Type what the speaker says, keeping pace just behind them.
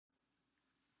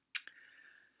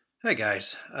Hi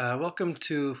guys, welcome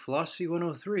to Philosophy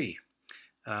 103.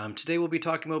 Today we'll be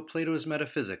talking about Plato's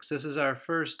Metaphysics. This is our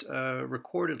first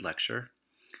recorded lecture,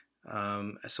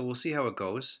 so we'll see how it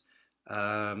goes.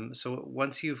 So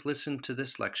once you've listened to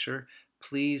this lecture,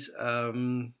 please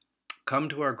come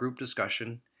to our group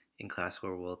discussion in class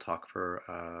where we'll talk for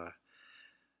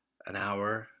an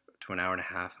hour to an hour and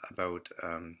a half about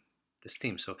this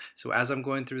theme. So as I'm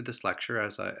going through this lecture,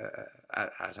 as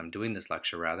I'm doing this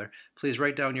lecture rather, please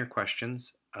write down your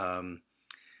questions and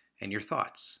your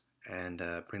thoughts, and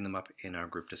bring them up in our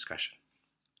group discussion.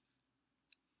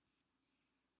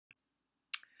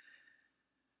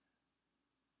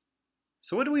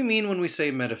 So what do we mean when we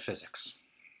say metaphysics?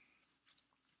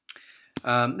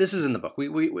 This is in the book.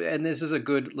 And this is a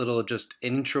good little just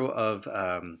intro of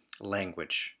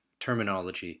language,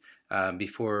 terminology,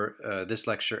 before this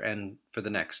lecture and for the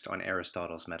next on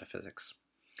Aristotle's metaphysics.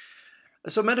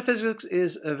 So metaphysics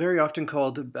is very often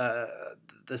called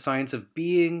the science of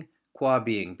being qua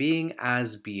being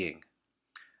as being.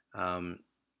 And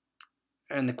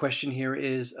the question here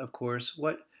is, of course,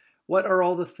 what are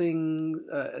all the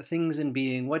things in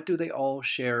being? What do they all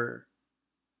share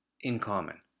in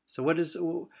common? So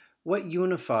what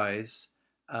unifies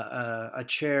a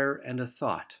chair and a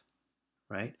thought,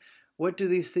 right? What do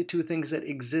these two things that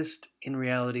exist in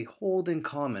reality hold in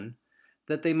common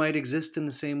that they might exist in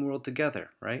the same world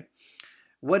together, right?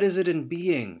 What is it in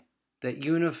being that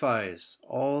unifies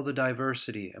all the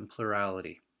diversity and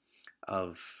plurality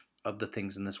of the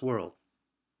things in this world?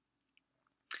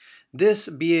 This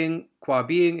being qua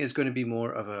being is going to be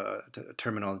more of a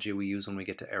terminology we use when we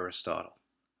get to Aristotle.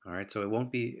 All right, so it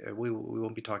won't be we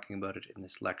won't be talking about it in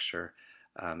this lecture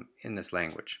in this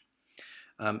language.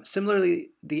 Similarly,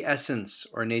 the essence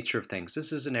or nature of things.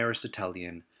 This is an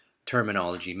Aristotelian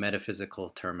terminology,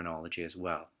 metaphysical terminology as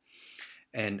well.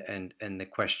 And the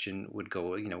question would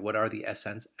go, what are the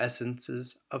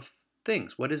essences of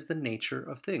things? What is the nature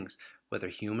of things? Whether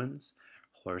humans,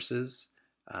 horses,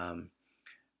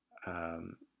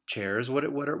 chairs.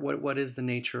 What is the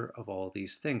nature of all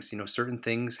these things? Certain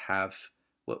things have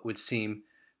what would seem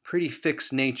pretty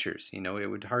fixed natures. It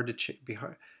would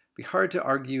be hard to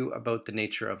argue about the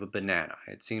nature of a banana.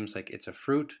 It seems like it's a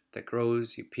fruit that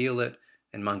grows, you peel it,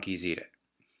 and monkeys eat it.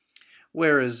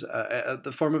 Whereas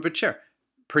the form of a chair,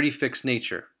 pretty fixed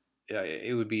nature.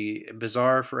 It would be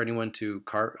bizarre for anyone to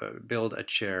build a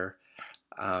chair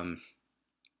that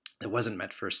wasn't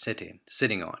meant for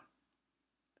sitting on.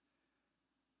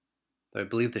 Though I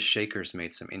believe the Shakers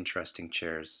made some interesting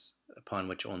chairs upon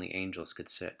which only angels could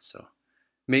sit. So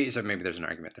maybe there's an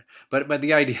argument there. But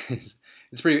the idea is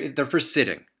they're for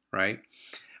sitting, right?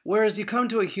 Whereas you come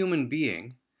to a human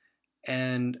being,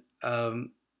 and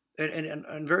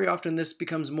very often this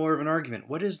becomes more of an argument.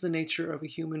 What is the nature of a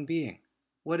human being?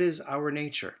 What is our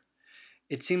nature?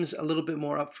 It seems a little bit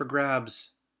more up for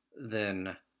grabs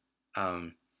than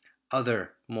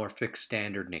other more fixed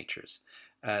standard natures.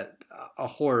 A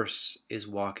horse is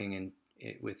walking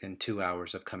within 2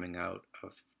 hours of coming out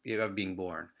of being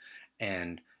born,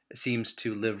 and seems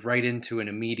to live right into an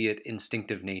immediate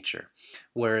instinctive nature.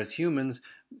 Whereas humans,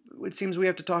 it seems we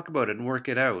have to talk about it and work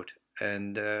it out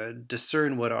and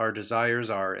discern what our desires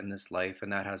are in this life,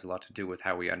 and that has a lot to do with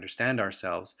how we understand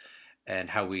ourselves and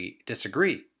how we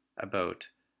disagree about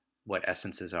what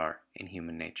essences are in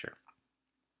human nature.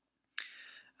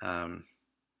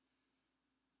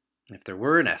 If there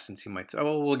were an essence, you might say,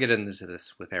 oh, we'll get into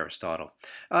this with Aristotle.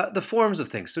 The forms of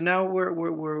things. So now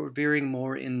we're veering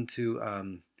more into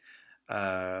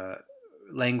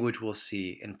language we'll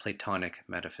see in Platonic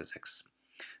metaphysics.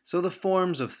 So the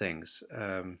forms of things,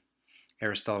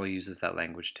 Aristotle uses that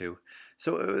language too.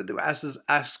 So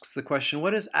asks the question,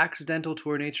 what is accidental to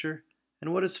our nature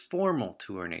and what is formal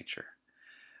to our nature?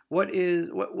 What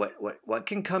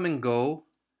can come and go,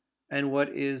 and what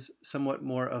is somewhat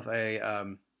more of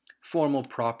a formal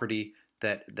property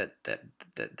that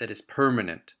is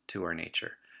permanent to our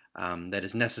nature, that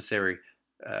is necessary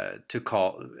to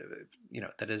call,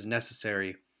 that is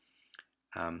necessary.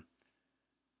 So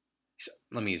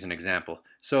let me use an example.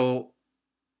 So,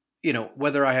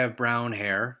 whether I have brown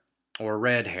hair or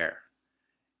red hair,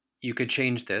 you could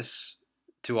change this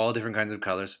to all different kinds of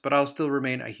colors, but I'll still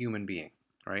remain a human being,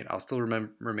 right? I'll still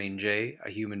remain Jay,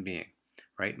 a human being,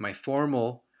 right? My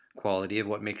formal quality of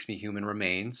what makes me human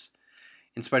remains,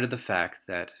 in spite of the fact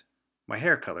that my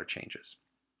hair color changes.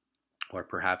 Or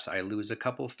perhaps I lose a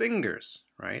couple fingers,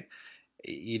 right?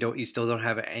 You still don't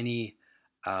have any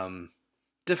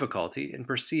difficulty in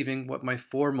perceiving what my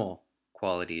formal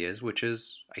quality is, which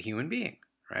is a human being,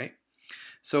 right?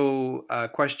 So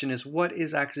question is, what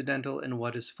is accidental and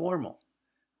what is formal,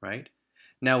 right?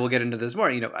 Now we'll get into this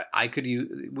more. I could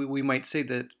use, we might say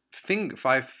that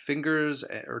 5 fingers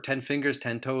or 10 fingers,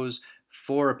 10 toes,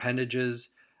 4 appendages,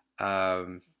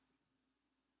 um,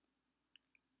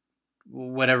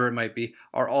 whatever it might be,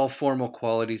 are all formal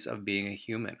qualities of being a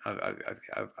human,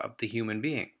 of the human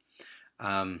being.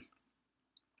 Um,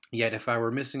 Yet, if I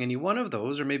were missing any one of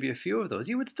those, or maybe a few of those,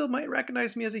 you would still might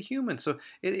recognize me as a human. So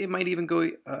it might even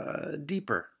go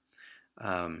deeper.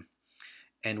 Um,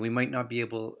 and we might not be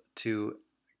able to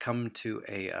come to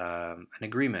an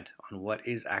agreement on what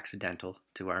is accidental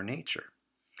to our nature.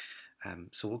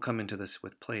 So we'll come into this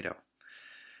with Plato.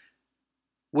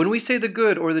 When we say the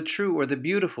good or the true or the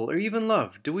beautiful or even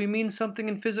love, do we mean something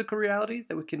in physical reality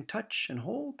that we can touch and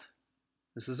hold?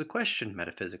 This is a question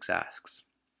metaphysics asks.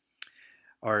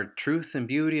 Are truth and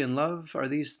beauty and love, are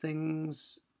these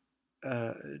things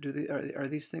are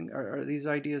these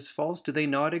ideas false? Do they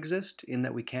not exist in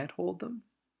that we can't hold them?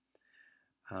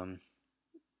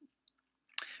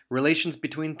 Relations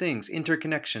between things,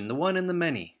 interconnection, the one and the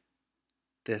many.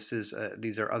 These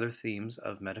are other themes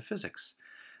of metaphysics.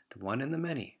 The one and the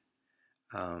many,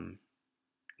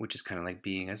 which is kind of like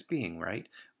being as being, right?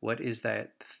 What is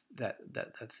that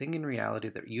thing in reality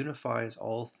that unifies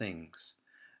all things?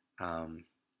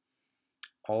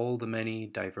 All the many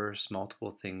diverse,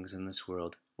 multiple things in this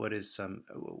world. What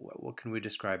can we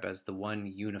describe as the one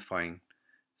unifying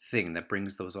thing that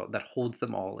brings those all, that holds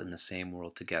them all in the same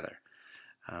world together?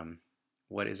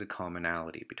 What is a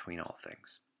commonality between all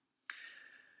things?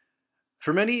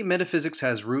 For many, metaphysics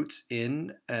has roots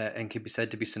in and can be said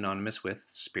to be synonymous with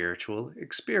spiritual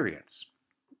experience.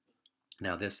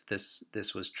 Now, this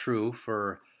was true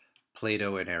for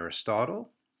Plato and Aristotle,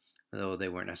 though they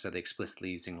weren't necessarily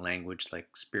explicitly using language like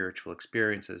spiritual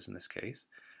experiences in this case.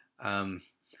 And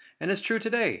it's true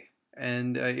today.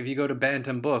 And if you go to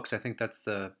Bantam Books, I think that's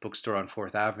the bookstore on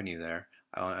 4th Avenue there,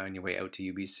 on your way out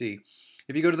to UBC.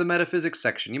 If you go to the metaphysics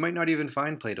section, you might not even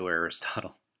find Plato or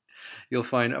Aristotle. You'll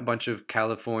find a bunch of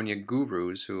California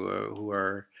gurus who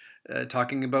are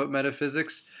talking about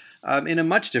metaphysics in a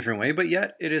much different way, but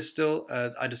yet it is still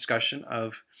a discussion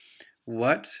of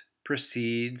what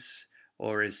precedes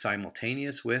or is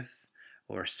simultaneous with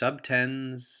or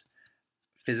subtends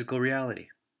physical reality.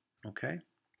 Okay?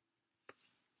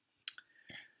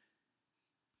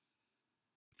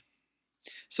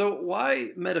 So why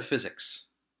metaphysics?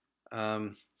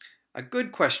 A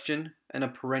good question and a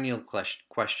perennial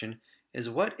question is,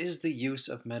 what is the use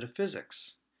of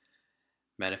metaphysics?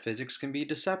 Metaphysics can be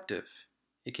deceptive.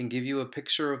 It can give you a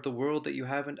picture of the world that you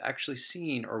haven't actually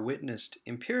seen or witnessed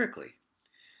empirically.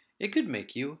 It could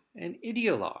make you an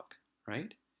ideologue,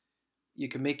 right? You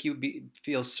can make you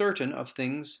feel certain of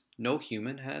things no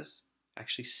human has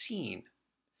actually seen.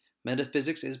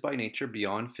 Metaphysics is by nature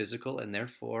beyond physical and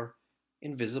therefore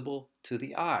invisible to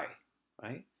the eye,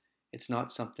 right? It's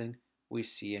not something we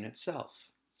see in itself.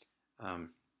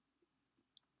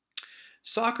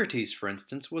 Socrates, for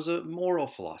instance, was a moral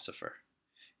philosopher.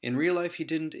 In real life, he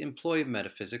didn't employ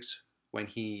metaphysics when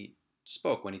he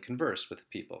spoke, when he conversed with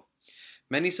people.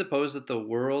 Many suppose that the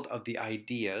world of the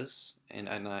ideas, and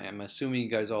I am assuming you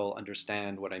guys all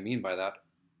understand what I mean by that,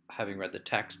 having read the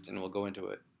text, and we'll go into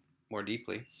it more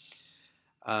deeply.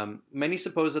 Many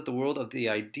suppose that the world of the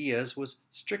ideas was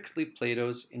strictly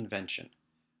Plato's invention.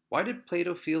 Why did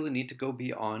Plato feel the need to go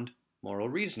beyond moral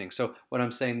reasoning? So what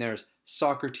I'm saying there is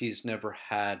Socrates never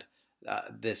had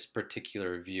this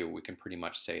particular view, we can pretty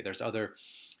much say. There's other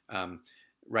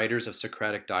writers of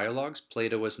Socratic dialogues.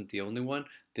 Plato wasn't the only one.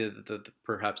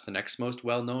 Perhaps the next most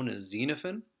well-known is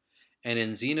Xenophon. And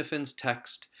in Xenophon's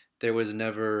text, there was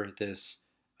never this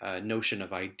notion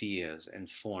of ideas and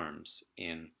forms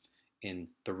in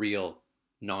the real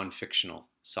non-fictional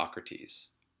Socrates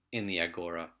in the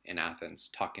Agora in Athens,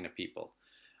 talking to people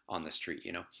on the street,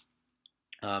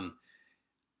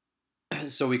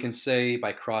 So we can say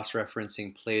by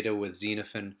cross-referencing Plato with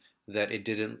Xenophon that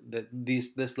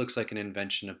this looks like an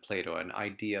invention of Plato, an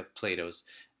idea of Plato's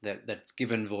that's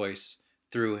given voice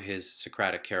through his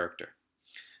Socratic character.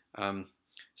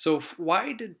 So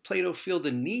why did Plato feel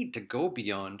the need to go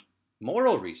beyond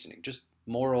moral reasoning, just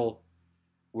moral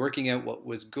working out what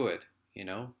was good,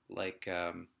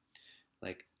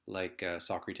 like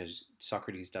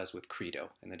Socrates does with Crito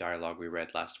in the dialogue we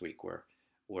read last week, where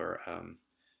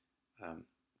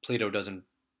Plato doesn't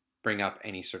bring up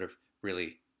any sort of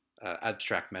really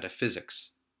abstract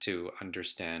metaphysics to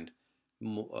understand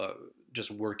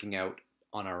just working out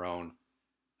on our own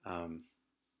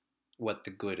what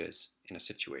the good is in a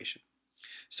situation.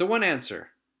 So one answer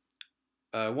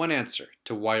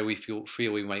to why we feel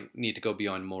we might need to go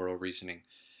beyond moral reasoning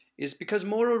is because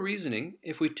moral reasoning,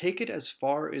 if we take it as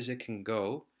far as it can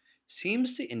go,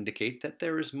 seems to indicate that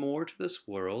there is more to this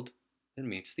world than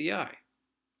meets the eye.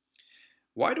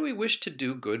 Why do we wish to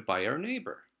do good by our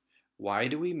neighbor? Why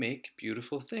do we make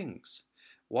beautiful things?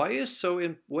 What is so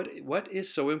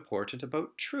important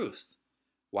about truth?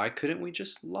 Why couldn't we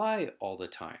just lie all the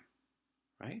time,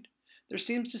 right? There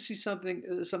seems to see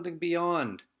something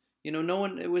beyond. No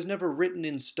one. It was never written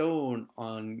in stone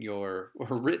on your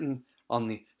or written on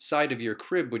the side of your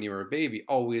crib when you were a baby.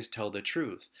 Always tell the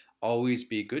truth. Always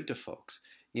be good to folks.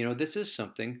 This is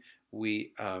something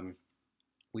we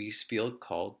feel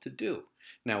called to do.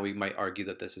 Now we might argue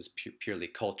that this is purely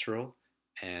cultural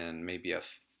and maybe a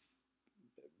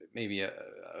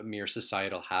mere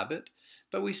societal habit,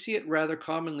 but we see it rather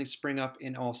commonly spring up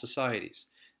in all societies.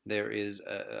 There is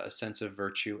a sense of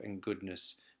virtue and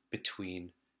goodness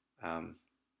between um,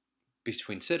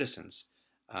 citizens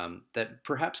that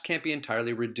perhaps can't be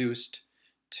entirely reduced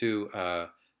to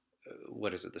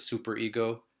what is it, the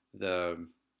superego, the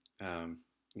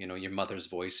your mother's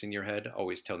voice in your head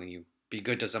always telling you be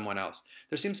good to someone else.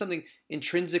 There seems something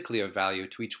intrinsically of value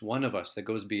to each one of us that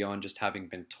goes beyond just having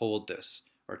been told this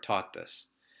or taught this.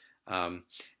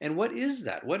 And what is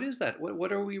that? What is that?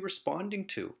 What are we responding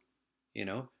to?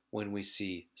 When we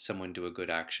see someone do a good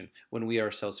action, when we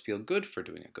ourselves feel good for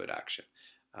doing a good action,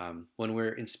 when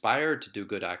we're inspired to do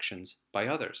good actions by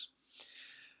others.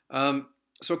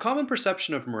 So a common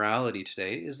perception of morality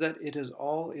today is that it is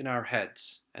all in our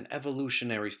heads, an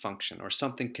evolutionary function or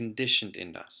something conditioned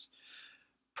in us.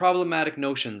 Problematic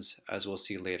notions, as we'll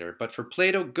see later, but for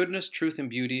Plato, goodness, truth, and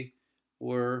beauty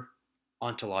were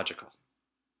ontological.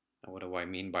 Now, what do I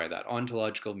mean by that?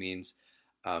 Ontological means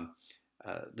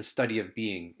the study of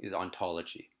being is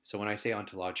ontology. So when I say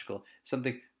ontological,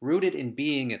 something rooted in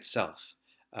being itself.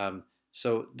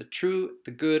 So the true,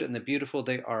 the good, and the beautiful,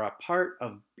 they are a part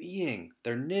of being.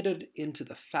 They're knitted into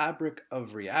the fabric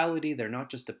of reality. They're not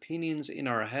just opinions in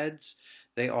our heads.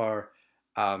 They are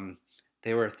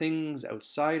things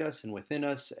outside us and within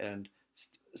us, and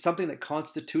something that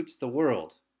constitutes the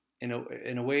world in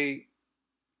a way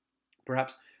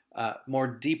perhaps more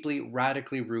deeply,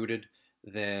 radically rooted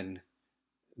than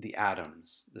the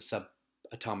atoms, the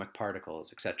subatomic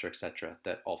particles, etc.,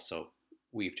 that also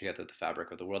weave together the fabric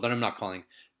of the world. And I'm not calling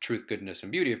truth, goodness,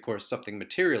 and beauty, of course, something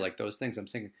material like those things. I'm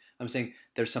saying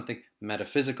there's something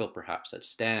metaphysical, perhaps, that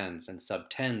stands and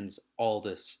subtends all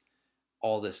this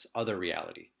other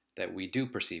reality that we do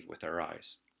perceive with our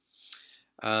eyes.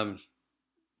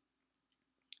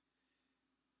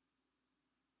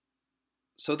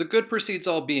 So the good precedes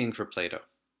all being for Plato.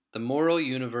 The moral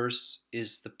universe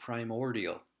is the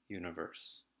primordial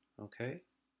universe. Okay?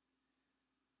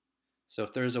 So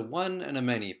if there's a one and a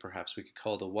many, perhaps we could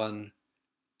call the one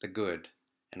the good,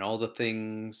 and all the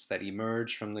things that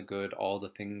emerge from the good, all the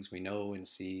things we know and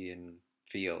see and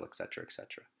feel, etc.,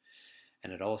 etc.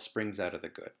 And it all springs out of the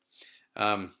good.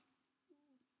 Now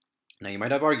you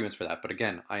might have arguments for that, but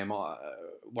again,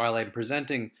 while I'm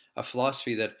presenting a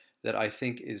philosophy that I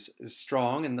think is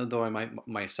strong, and though I might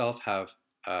myself have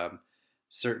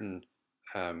certain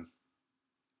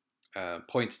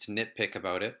points to nitpick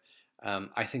about it,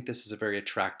 I think this is a very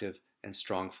attractive and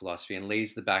strong philosophy and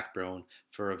lays the backbone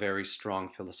for a very strong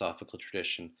philosophical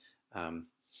tradition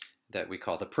that we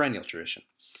call the perennial tradition.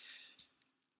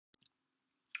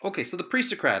 Okay, so the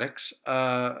pre-Socratics,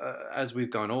 as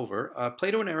we've gone over,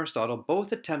 Plato and Aristotle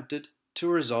both attempted to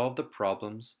resolve the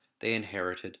problems they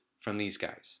inherited from these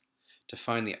guys, to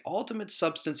find the ultimate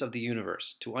substance of the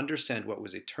universe, to understand what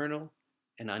was eternal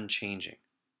and unchanging,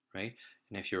 right?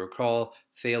 And if you recall,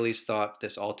 Thales thought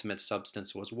this ultimate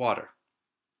substance was water.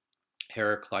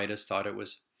 Heraclitus thought it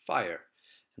was fire,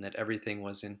 and that everything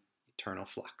was in eternal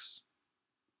flux.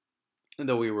 And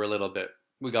though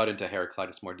we got into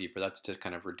Heraclitus more deeper, that's to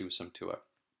kind of reduce him to a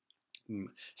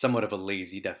somewhat of a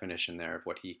lazy definition there of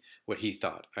what he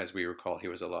thought. As we recall, he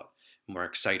was a lot more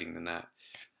exciting than that.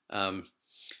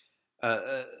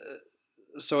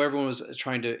 So everyone was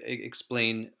trying to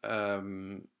explain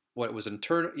what was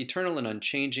eternal and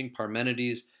unchanging.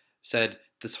 Parmenides said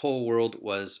this whole world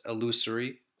was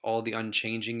illusory. All the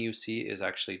unchanging you see is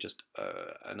actually just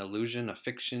an illusion, a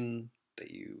fiction that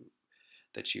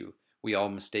we all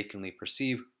mistakenly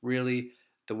perceive. Really,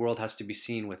 the world has to be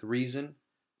seen with reason,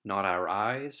 not our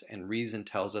eyes, and reason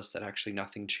tells us that actually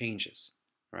nothing changes,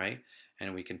 right?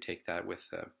 And we can take that with,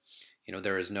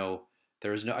 there is no,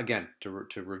 again, to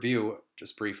review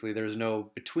just briefly, there is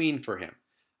no between for him.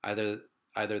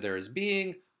 Either there is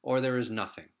being or there is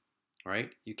nothing,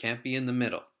 right? You can't be in the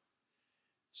middle.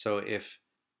 So if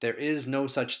there is no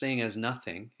such thing as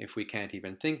nothing, if we can't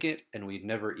even think it, and we've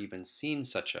never even seen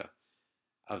such a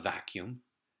vacuum,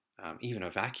 even a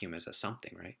vacuum is a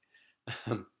something, right?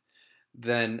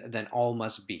 then all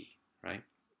must be, right?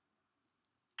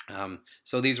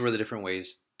 So these were the different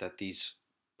ways that these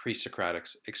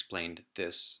pre-Socratics explained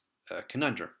this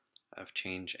conundrum of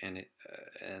change and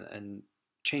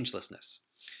changelessness.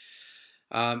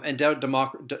 And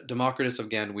Democritus,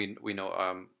 again, we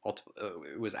know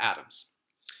it was atoms.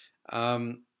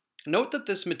 Note that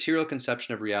this material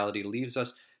conception of reality leaves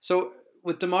us. So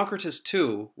with Democritus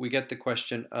too, we get the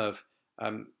question of,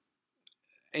 and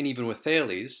even with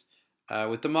Thales,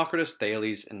 with Democritus,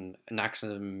 Thales, and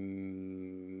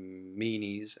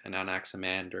Anaximenes and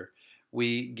Anaximander,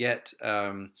 we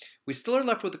still are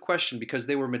left with the question because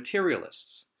they were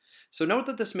materialists. So note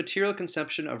that this material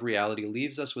conception of reality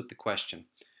leaves us with the question,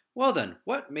 well then,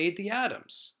 what made the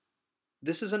atoms?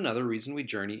 This is another reason we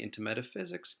journey into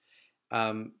metaphysics,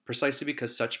 precisely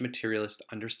because such materialist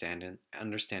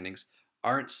understandings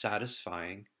aren't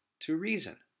satisfying to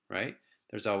reason, right?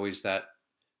 There's always that,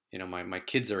 my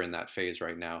kids are in that phase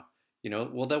right now.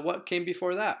 Well, then what came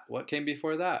before that? What came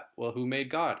before that? Well, who made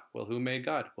God? Well, who made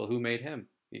God? Well, who made him?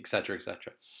 Etc.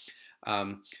 Etc.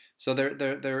 So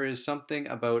there is something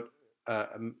about,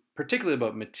 particularly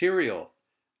about material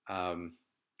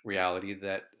reality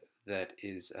that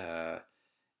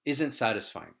isn't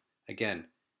satisfying. Again,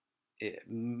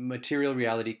 material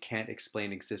reality can't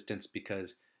explain existence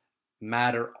because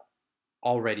matter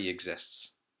already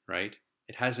exists, right?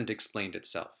 It hasn't explained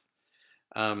itself.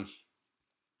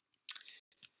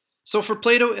 So for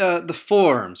Plato, the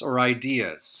forms or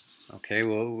ideas. Okay,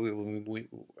 well,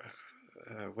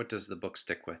 what does the book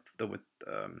stick with? I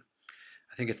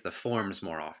think it's the forms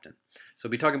more often. So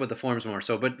we'll be talking about the forms more.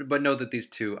 So, but know that these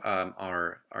two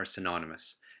are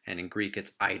synonymous. And in Greek,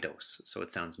 it's eidos, so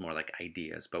it sounds more like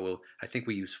ideas. But I think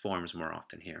we use forms more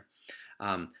often here,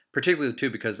 particularly too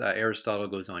because Aristotle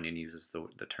goes on and uses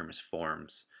the term as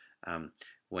forms.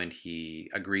 When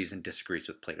he agrees and disagrees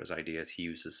with Plato's ideas, he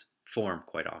uses form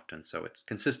quite often, so it's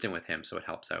consistent with him, so it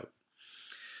helps out.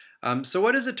 So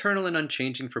what is eternal and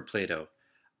unchanging for Plato?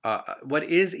 What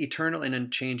is eternal and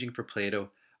unchanging for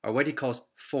Plato are what he calls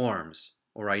forms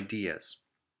or ideas.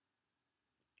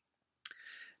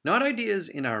 Not ideas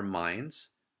in our minds,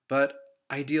 but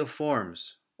ideal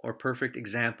forms or perfect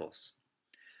examples.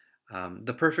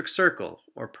 The perfect circle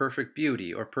or perfect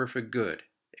beauty or perfect good,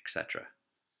 etc.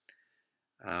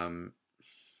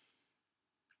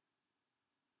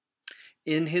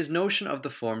 In his notion of the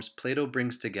forms, Plato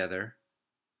brings together,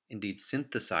 indeed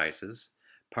synthesizes,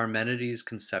 Parmenides'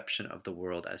 conception of the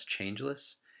world as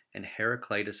changeless and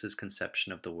Heraclitus'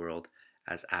 conception of the world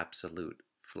as absolute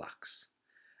flux.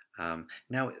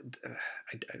 Now,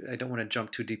 I don't want to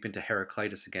jump too deep into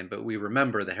Heraclitus again, but we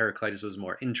remember that Heraclitus was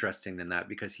more interesting than that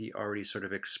because he already sort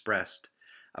of expressed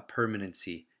a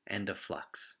permanency and a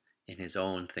flux in his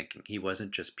own thinking. He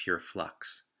wasn't just pure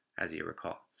flux, as you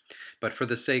recall. But for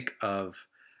the sake of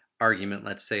argument,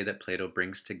 let's say that Plato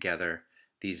brings together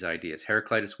these ideas.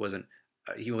 Heraclitus wasn't,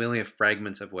 we only have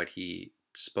fragments of what he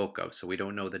spoke of, so we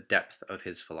don't know the depth of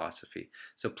his philosophy.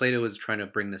 So Plato is trying to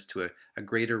bring this to a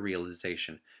greater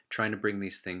realization, trying to bring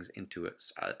these things into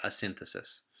a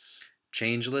synthesis.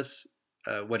 Changeless,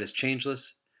 what is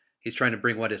changeless? He's trying to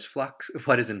bring what is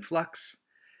in flux,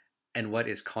 and what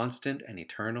is constant and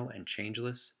eternal and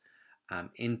changeless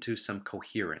into some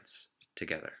coherence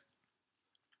together.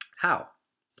 How?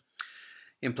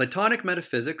 In Platonic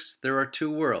metaphysics, there are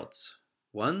two worlds.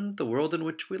 One, the world in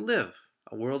which we live,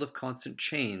 a world of constant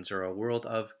change or a world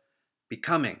of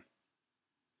becoming.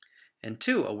 And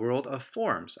two, a world of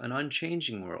forms, an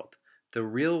unchanging world, the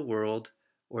real world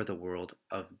or the world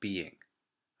of being.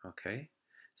 Okay?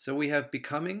 So we have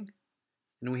becoming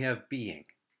and we have being.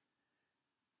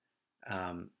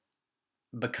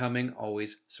 Becoming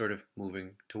always sort of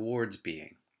moving towards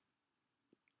being.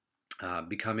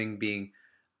 Becoming being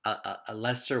a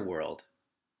lesser world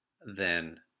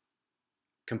than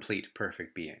complete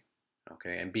perfect being.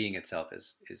 Okay, and being itself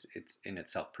is it's in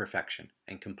itself perfection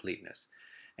and completeness,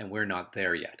 and we're not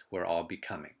there yet. We're all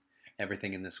becoming.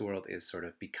 Everything in this world is sort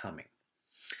of becoming.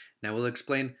 Now we'll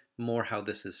explain more how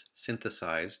this is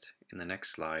synthesized in the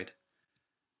next slide.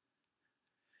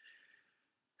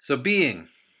 So being,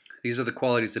 these are the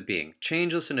qualities of being: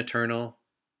 changeless and eternal,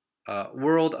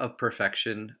 world of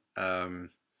perfection.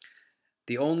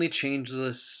 The only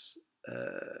changeless,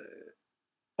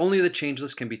 only the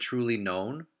changeless can be truly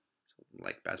known,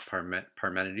 like as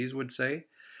Parmenides would say.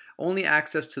 Only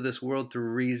access to this world through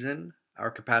reason,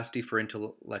 our capacity for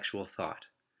intellectual thought.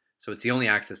 So it's the only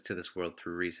access to this world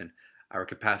through reason, our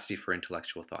capacity for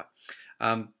intellectual thought.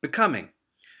 Becoming.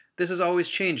 This is always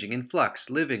changing, in flux,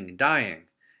 living, dying,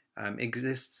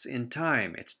 exists in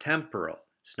time. It's temporal.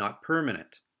 It's not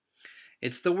permanent.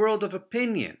 It's the world of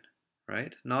opinion,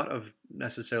 right? Not of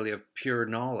necessarily of pure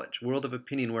knowledge, world of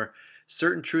opinion where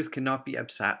certain truth cannot be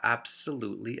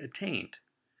absolutely attained.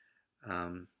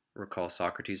 Recall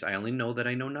Socrates, I only know that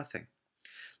I know nothing.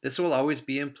 This will always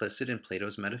be implicit in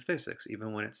Plato's metaphysics,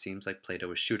 even when it seems like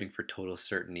Plato is shooting for total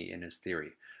certainty in his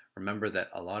theory. Remember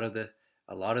that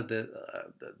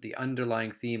the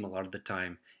underlying theme a lot of the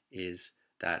time is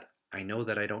that I know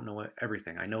that I don't know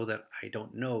everything. I know that I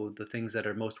don't know the things that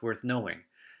are most worth knowing.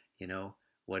 You know,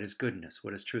 what is goodness?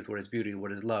 What is truth? What is beauty?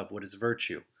 What is love? What is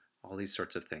virtue? All these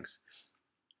sorts of things.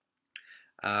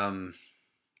 Um,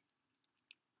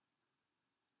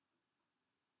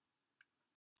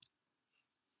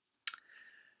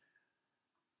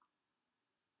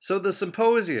 so the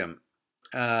symposium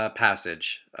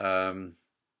passage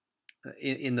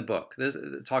in the book, this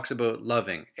it talks about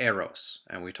loving eros,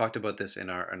 and we talked about this in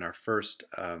our first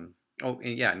in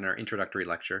our introductory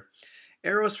lecture.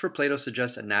 Eros for Plato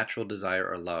suggests a natural desire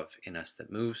or love in us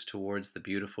that moves towards the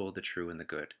beautiful, the true, and the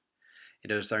good. It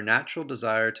is our natural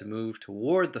desire to move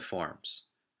toward the forms,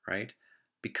 right?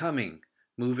 Becoming,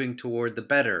 moving toward the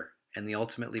better and the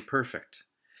ultimately perfect.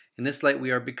 In this light,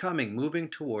 we are becoming, moving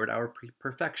toward our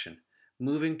perfection,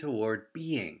 moving toward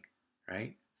being,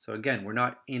 right? So again, we're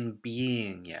not in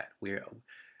being yet.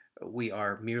 We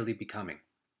are merely becoming,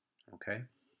 okay?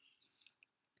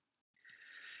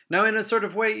 Now, in a sort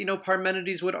of way,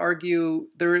 Parmenides would argue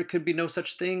there could be no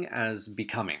such thing as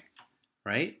becoming,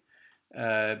 right?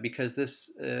 Because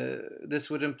this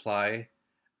would imply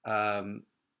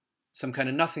some kind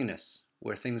of nothingness,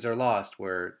 where things are lost,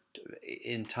 where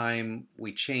in time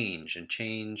we change, and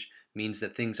change means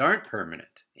that things aren't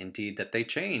permanent. Indeed, that they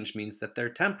change means that they're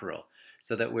temporal,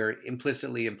 so that we're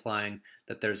implicitly implying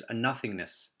that there's a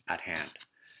nothingness at hand.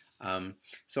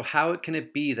 So how can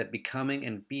it be that becoming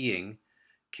and being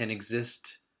can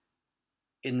exist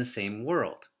in the same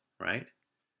world, right?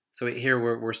 So here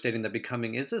we're stating that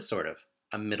becoming is a sort of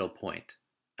a middle point,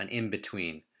 an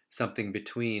in-between, something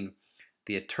between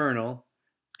the eternal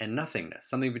and nothingness,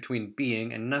 something between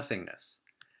being and nothingness,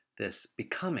 this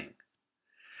becoming.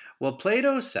 Well,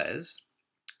 Plato says,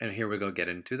 and here we go get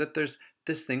into that there's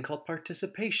this thing called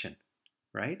participation,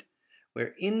 right?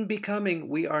 Where in becoming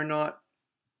we are not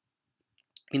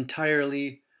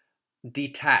entirely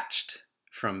detached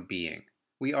from being.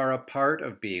 We are a part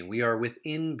of being. We are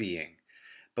within being,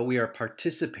 but we are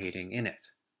participating in it,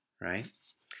 right?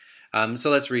 So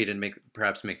let's read and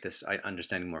perhaps make this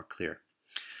understanding more clear.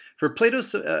 From Plato's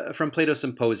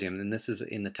Symposium, and this is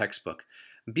in the textbook,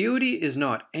 beauty is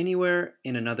not anywhere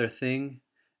in another thing,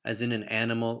 as in an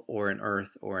animal or in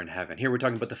earth or in heaven. Here we're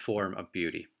talking about the form of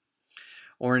beauty,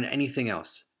 or in anything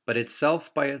else, but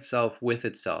itself by itself with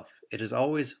itself. It is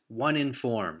always one in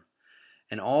form,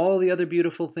 and all the other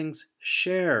beautiful things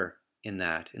share in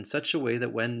that in such a way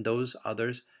that when those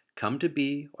others come to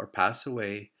be or pass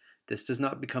away, this does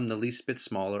not become the least bit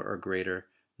smaller or greater,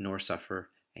 nor suffer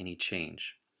any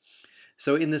change.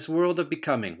 So in this world of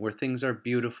becoming, where things are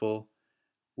beautiful,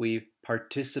 we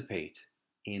participate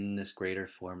in this greater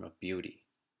form of beauty.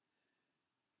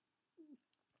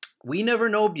 We never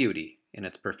know beauty in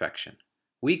its perfection.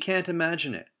 We can't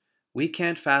imagine it. We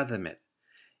can't fathom it.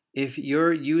 If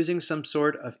you're using some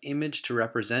sort of image to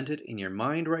represent it in your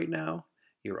mind right now,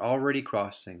 you're already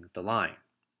crossing the line.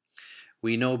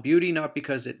 We know beauty not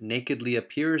because it nakedly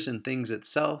appears in things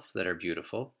itself that are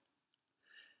beautiful.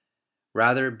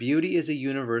 Rather, beauty is a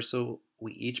universal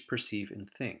we each perceive in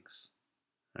things,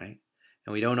 right?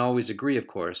 And we don't always agree, of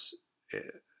course,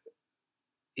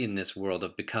 in this world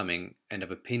of becoming and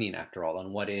of opinion, after all,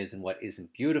 on what is and what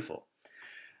isn't beautiful.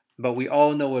 But we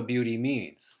all know what beauty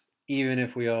means, even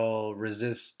if we all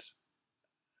resist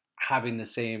having the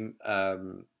same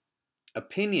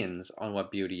opinions on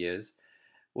what beauty is.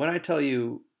 When I tell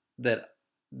you that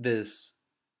this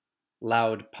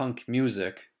loud punk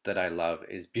music that I love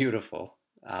is beautiful,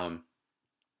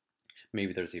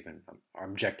 maybe there's even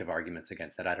objective arguments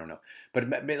against that, I don't know. But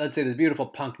let's say there's beautiful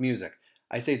punk music.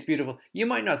 I say it's beautiful. You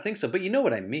might not think so, but you know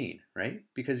what I mean, right?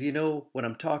 Because you know what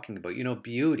I'm talking about. You know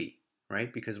beauty,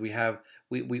 right? Because we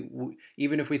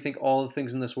even if we think all the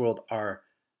things in this world are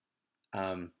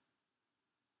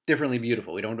differently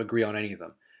beautiful, we don't agree on any of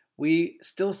them. We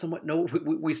still somewhat know,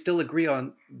 we still agree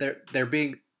on there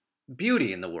being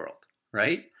beauty in the world,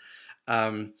 right?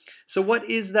 So what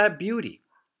is that beauty?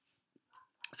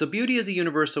 So beauty is a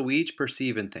universal we each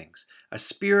perceive in things, a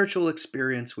spiritual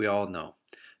experience we all know.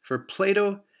 For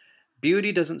Plato,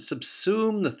 beauty doesn't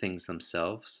subsume the things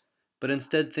themselves, but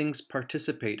instead things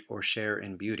participate or share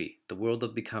in beauty. The world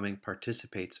of becoming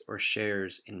participates or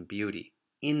shares in beauty,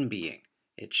 in being.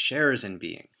 It shares in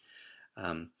being.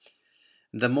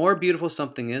 The more beautiful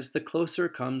something is, the closer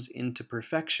it comes into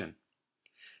perfection.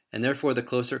 And therefore, the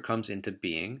closer it comes into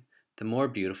being, the more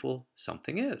beautiful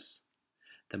something is.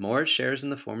 The more it shares in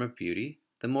the form of beauty,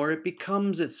 the more it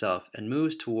becomes itself and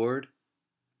moves toward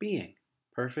being,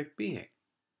 perfect being,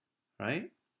 right?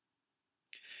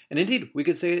 And indeed, we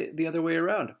could say it the other way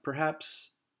around.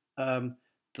 Perhaps the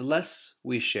less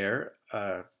we share,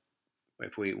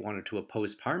 if we wanted to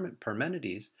oppose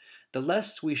Parmenides, the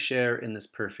less we share in this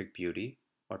perfect beauty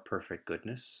or perfect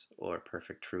goodness or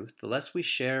perfect truth, the less we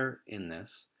share in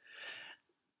this,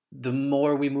 the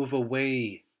more we move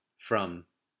away from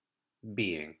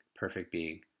being, perfect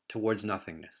being, towards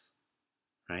nothingness,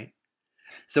 right?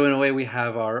 So in a way, we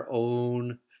have our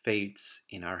own fates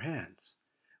in our hands.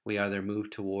 We either move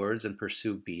towards and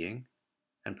pursue being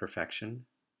and perfection,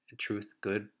 and truth,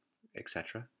 good,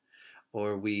 etc.,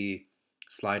 or we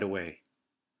slide away,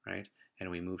 right?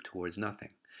 And we move towards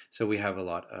nothing. So we have a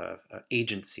lot of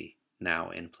agency now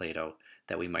in Plato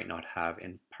that we might not have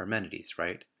in Parmenides,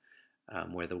 right?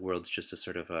 Where the world's just a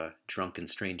sort of a drunken,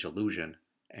 strange illusion,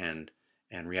 and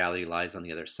reality lies on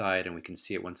the other side, and we can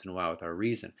see it once in a while with our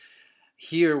reason.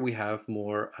 Here we have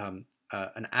more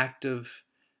an active,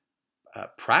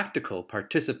 practical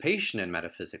participation in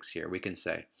metaphysics. Here we can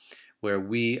say, where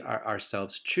we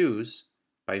ourselves choose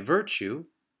by virtue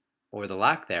or the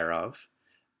lack thereof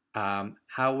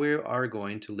how we are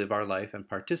going to live our life and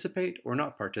participate or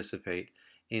not participate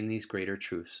in these greater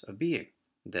truths of being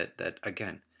that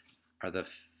again are the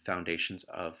foundations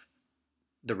of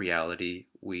the reality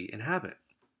we inhabit.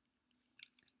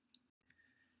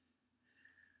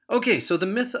 Okay, so the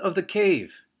myth of the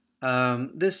cave.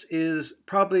 This is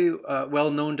probably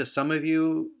well known to some of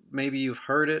you. Maybe you've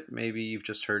heard it. Maybe you've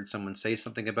just heard someone say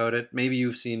something about it. Maybe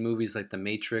you've seen movies like The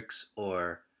Matrix,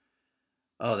 or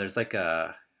there's like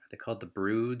they call it The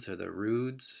Broods or The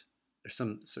Roods. There's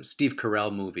some Steve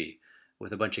Carell movie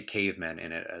with a bunch of cavemen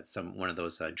in it, one of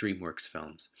those DreamWorks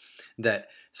films. That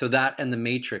and The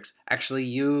Matrix actually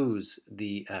use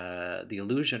the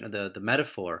illusion, the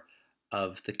metaphor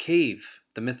of the cave,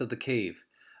 the myth of the cave,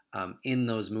 in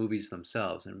those movies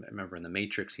themselves. And remember, in The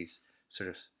Matrix, he's sort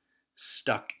of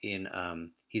stuck in.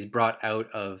 He's brought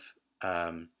out of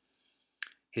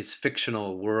his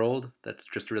fictional world that's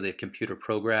just really a computer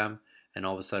program, and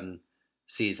all of a sudden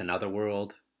sees another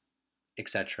world,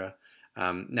 etc.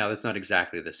 Now, that's not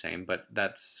exactly the same, but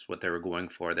that's what they were going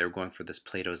for. They were going for this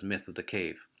Plato's myth of the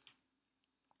cave.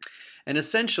 And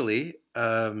essentially,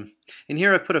 in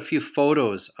here I've put a few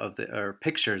photos of or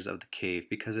pictures of the cave,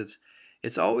 because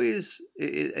it's always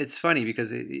it's funny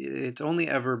because it's only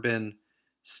ever been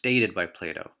stated by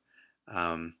Plato,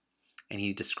 and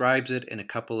he describes it in a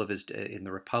couple of his in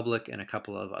the Republic and a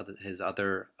couple of his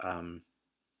other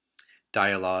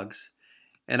dialogues.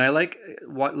 And I like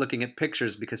looking at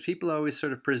pictures because people always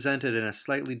sort of present it in a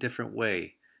slightly different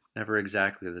way, never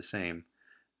exactly the same,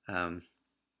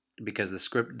 because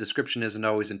the description isn't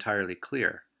always entirely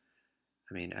clear.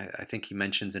 I mean, I think he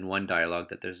mentions in one dialogue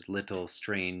that there's little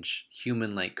strange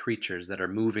human-like creatures that are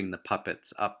moving the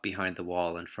puppets up behind the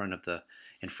wall in front of the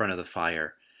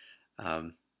fire,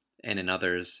 and in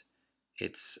others,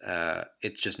 it's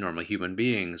just normal human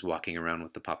beings walking around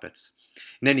with the puppets.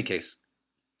 In any case,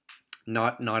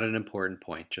 not an important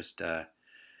point, just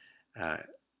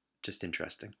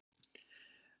interesting.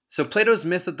 So Plato's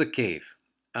myth of the cave.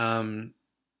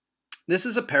 This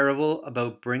is a parable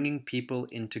about bringing people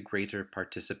into greater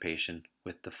participation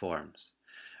with the forms,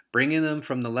 bringing them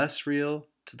from the less real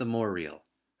to the more real,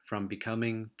 from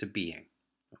becoming to being.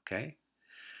 Okay?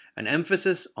 An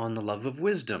emphasis on the love of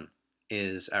wisdom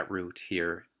is at root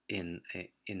here in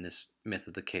this myth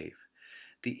of the cave.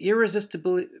 The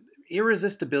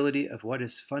irresistibility of what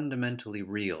is fundamentally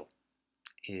real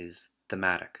is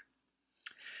thematic.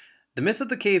 The myth of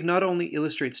the cave not only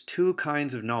illustrates two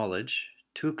kinds of knowledge,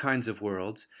 two kinds of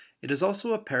worlds, it is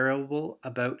also a parable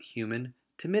about human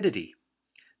timidity,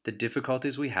 the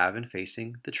difficulties we have in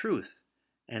facing the truth,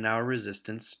 and our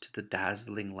resistance to the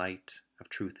dazzling light of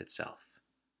truth itself.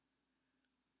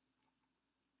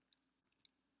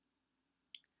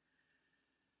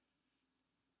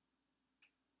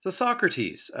 So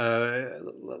Socrates,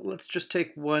 let's just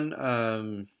take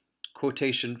one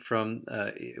quotation from,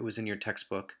 it was in your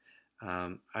textbook.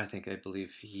 I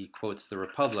believe he quotes the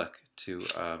Republic to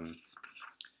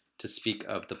speak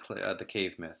of the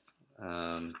cave myth.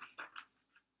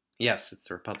 Yes, it's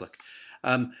the Republic.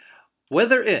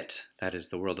 Whether it, that is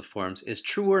the world of forms, is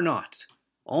true or not,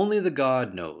 only the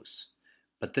God knows.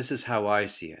 But this is how I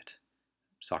see it.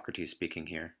 Socrates speaking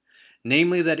here.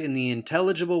 Namely, that in the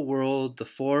intelligible world, the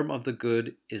form of the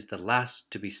good is the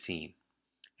last to be seen,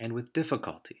 and with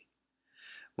difficulty.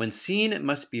 When seen, it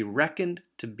must be reckoned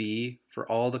to be, for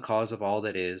all the cause of all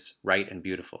that is, right and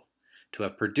beautiful, to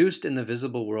have produced in the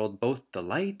visible world both the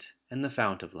light and the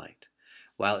fount of light,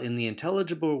 while in the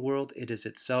intelligible world it is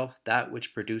itself that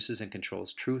which produces and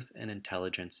controls truth and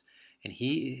intelligence, and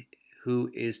he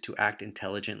who is to act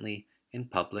intelligently in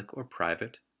public or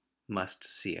private must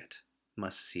see it,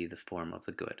 must see the form of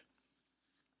the good.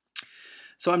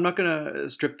 So I'm not going to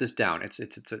strip this down.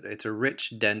 It's a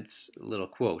rich, dense little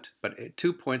quote, but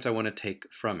 2 points I want to take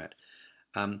from it.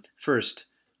 First,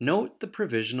 note the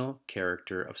provisional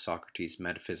character of Socrates'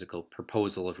 metaphysical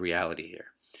proposal of reality here.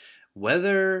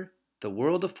 Whether the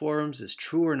world of forms is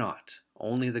true or not,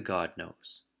 only the God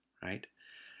knows, right?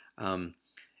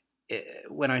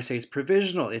 When I say it's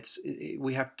provisional, it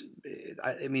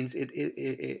means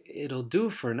it'll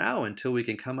do for now until we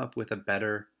can come up with a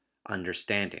better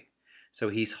understanding. So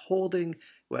he's holding,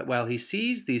 while he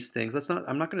sees these things,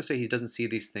 I'm not going to say he doesn't see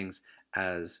these things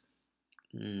as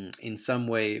in some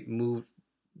way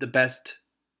the best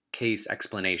case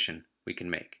explanation we can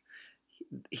make.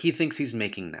 He thinks he's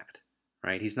making that,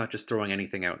 right? He's not just throwing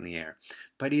anything out in the air,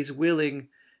 but he's willing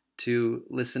to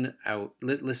listen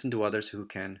to others who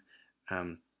can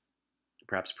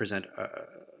perhaps present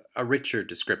a richer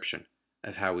description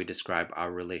of how we describe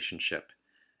our relationship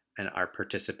and our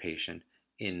participation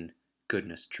in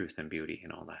goodness, truth, and beauty,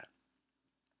 and all that.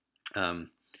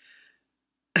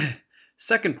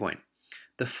 Second point,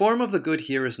 the form of the good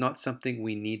here is not something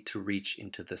we need to reach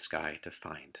into the sky to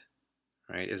find,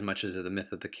 right? As much as the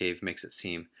myth of the cave makes it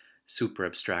seem super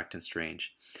abstract and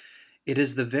strange. It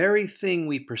is the very thing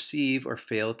we perceive or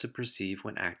fail to perceive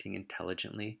when acting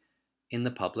intelligently in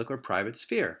the public or private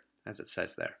sphere, as it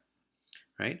says there,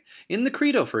 right? In the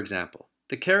Credo, for example,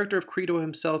 the character of Credo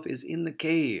himself is in the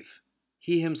cave.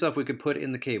 He himself we could put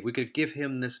in the cave. We could give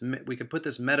him this, we could put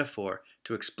this metaphor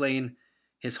to explain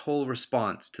his whole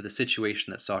response to the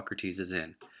situation that Socrates is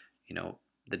in,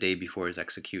 the day before his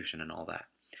execution and all that.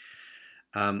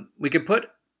 We could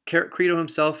put Credo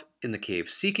himself in the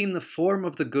cave, seeking the form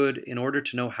of the good in order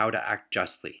to know how to act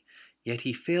justly. Yet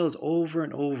he fails over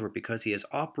and over because he is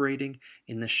operating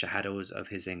in the shadows of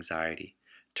his anxiety,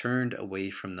 turned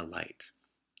away from the light,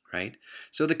 right?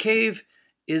 So the cave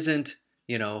isn't,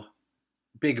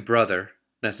 Big Brother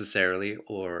necessarily,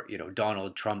 or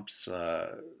Donald Trump's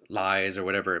lies or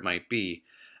whatever it might be.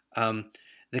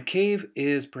 The cave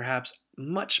is perhaps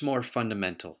much more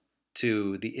fundamental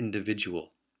to the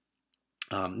individual,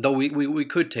 though we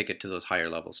could take it to those higher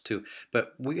levels too.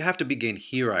 But we have to begin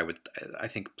here. I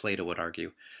think Plato would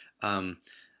argue that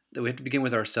we have to begin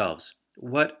with ourselves.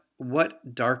 What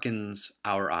darkens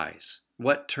our eyes?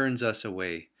 What turns us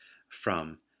away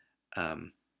from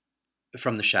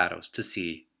the shadows to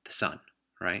see the sun,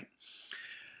 right?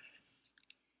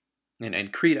 And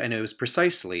it was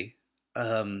precisely,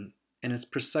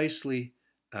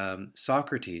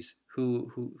 Socrates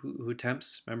who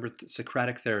attempts, remember,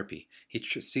 Socratic therapy. He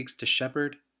seeks to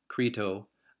shepherd Crito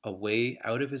away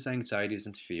out of his anxieties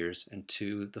and fears and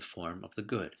to the form of the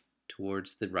good,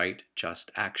 towards the right,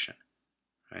 just action,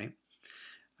 right?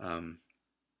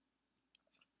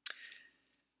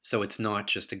 So it's not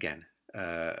just, again,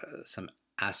 some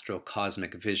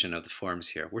astro-cosmic vision of the forms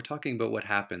here. We're talking about what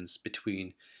happens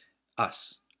between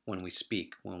us when we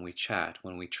speak, when we chat,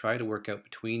 when we try to work out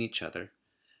between each other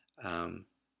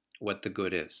what the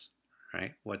good is,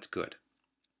 right? What's good?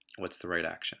 What's the right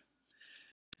action?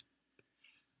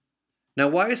 Now,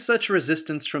 why is such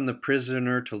resistance from the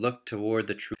prisoner to look toward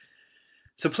the truth?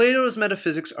 So Plato's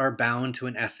metaphysics are bound to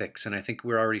an ethics, and I think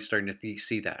we're already starting to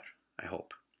see that, I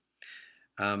hope.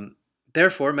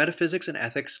 Therefore, metaphysics and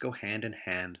ethics go hand in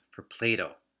hand for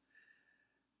Plato.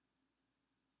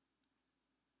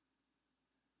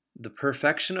 The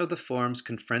perfection of the forms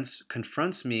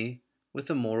confronts me with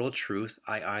a moral truth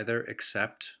I either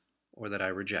accept or that I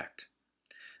reject.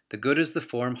 The good is the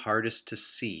form hardest to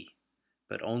see,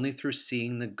 but only through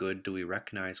seeing the good do we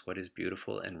recognize what is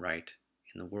beautiful and right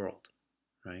in the world,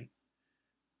 right?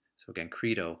 So again,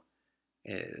 Crito,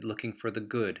 looking for the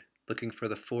good, looking for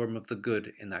the form of the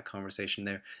good in that conversation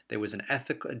there. There was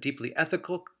a deeply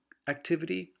ethical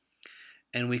activity,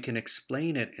 and we can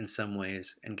explain it in some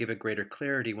ways and give it greater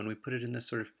clarity when we put it in this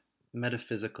sort of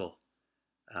metaphysical,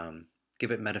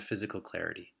 give it metaphysical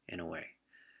clarity in a way,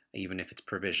 even if it's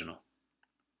provisional.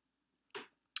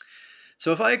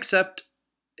 So if I accept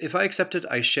it,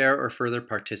 I share or further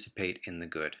participate in the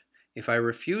good. If I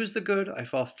refuse the good, I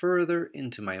fall further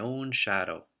into my own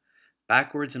shadow,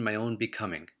 backwards in my own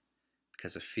becoming,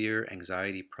 because of fear,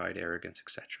 anxiety, pride, arrogance,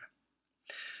 etc.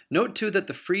 Note too that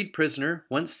the freed prisoner,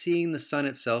 once seeing the sun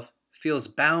itself, feels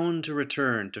bound to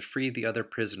return to free the other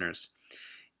prisoners,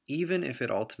 even if it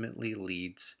ultimately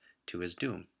leads to his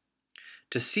doom.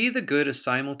 To see the good is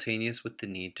simultaneous with the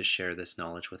need to share this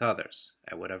knowledge with others,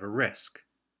 at whatever risk,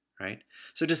 right?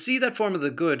 So to see that form of the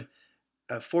good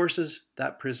forces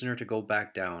that prisoner to go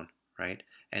back down, right,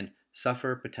 and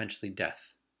suffer potentially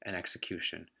death and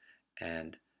execution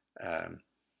and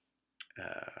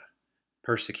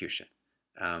persecution,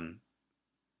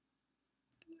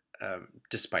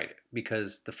 despite it,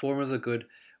 because the form of the good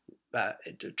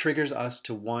it triggers us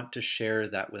to want to share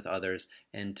that with others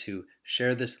and to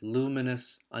share this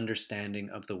luminous understanding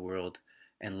of the world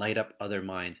and light up other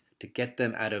minds to get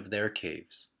them out of their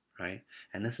caves, right?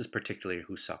 And this is particularly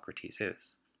who Socrates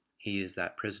is. He is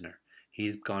that prisoner.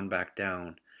 He's gone back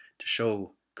down to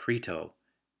show Crito,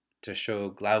 to show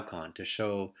Glaucon, to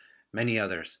show many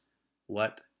others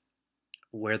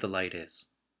where the light is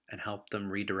and help them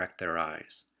redirect their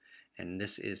eyes. And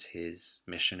this is his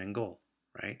mission and goal,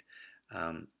 right?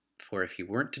 For if he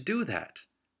weren't to do that,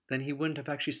 then he wouldn't have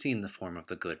actually seen the form of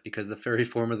the good, because the very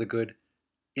form of the good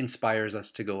inspires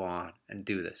us to go on and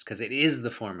do this, because it is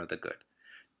the form of the good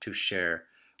to share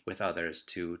with others,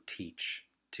 to teach,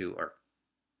 to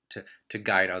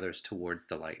guide others towards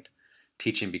the light.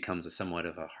 Teaching becomes somewhat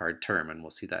of a hard term, and we'll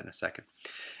see that in a second.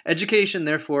 Education,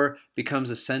 therefore, becomes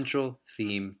a central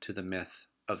theme to the myth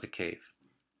of the cave.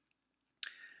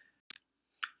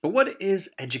 But what is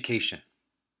education?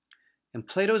 In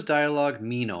Plato's dialogue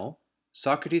Meno,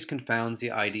 Socrates confounds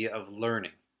the idea of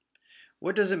learning.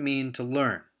 What does it mean to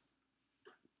learn?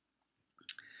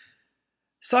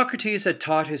 Socrates had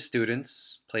taught his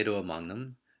students, Plato among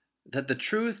them, that the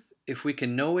truth, if we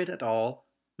can know it at all,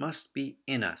 must be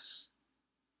in us.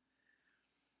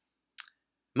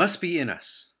 Must be in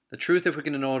us. The truth, if we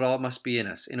can know it all, must be in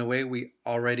us. In a way, we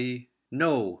already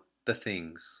know the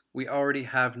things. We already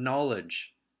have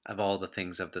knowledge of all the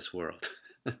things of this world.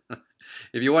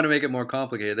 If you want to make it more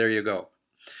complicated, there you go.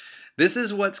 This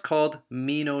is what's called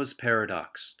Meno's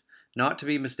paradox, not to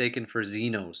be mistaken for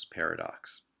Zeno's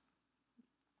paradox.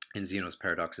 And Zeno's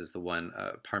paradox is the one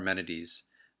Parmenides,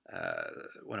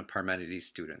 one of Parmenides'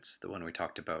 students, the one we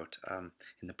talked about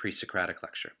in the pre-Socratic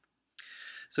lecture.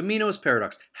 So Meno's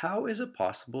paradox: how is it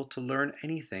possible to learn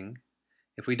anything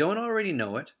if we don't already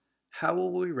know it? How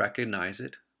will we recognize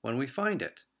it when we find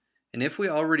it? And if we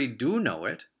already do know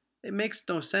it, it makes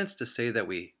no sense to say that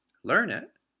we learn it.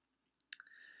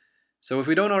 So if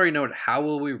we don't already know it, how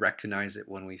will we recognize it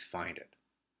when we find it,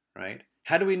 right?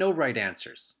 How do we know right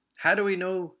answers? How do we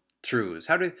know truths?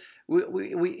 How do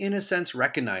we in a sense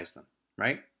recognize them,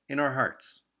 right? In our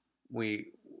hearts.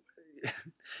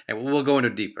 And we'll go into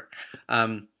deeper.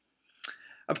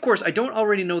 Of course, I don't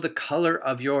already know the color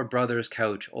of your brother's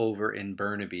couch over in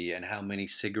Burnaby and how many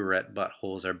cigarette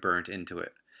buttholes are burnt into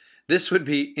it. This would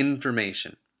be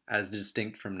information, as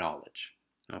distinct from knowledge,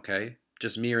 okay?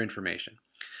 Just mere information.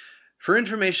 For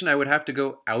information, I would have to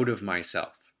go out of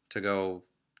myself to go,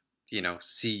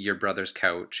 see your brother's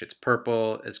couch. It's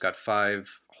purple, it's got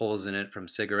 5 holes in it from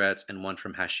cigarettes and 1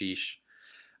 from hashish,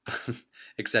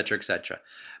 etc., etc.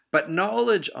 But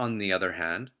knowledge, on the other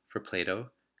hand, for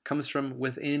Plato, comes from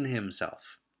within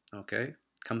himself, okay?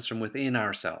 Comes from within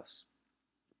ourselves.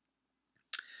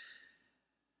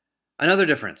 Another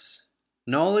difference.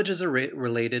 Knowledge is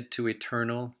related to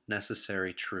eternal,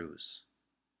 necessary truths.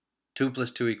 2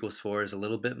 + 2 = 4 is a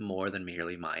little bit more than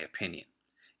merely my opinion.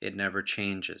 It never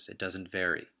changes. It doesn't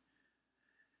vary.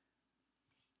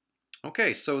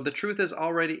 Okay, so the truth is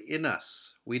already in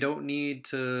us. We don't need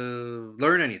to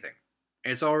learn anything.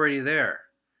 It's already there.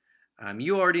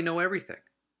 You already know everything.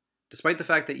 Despite the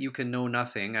fact that you can know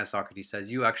nothing, as Socrates says,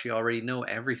 you actually already know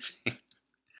everything.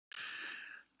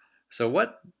 So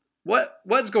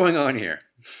what's going on here?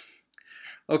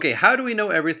 Okay, how do we know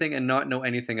everything and not know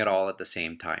anything at all at the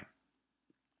same time?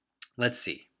 Let's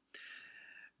see.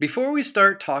 Before we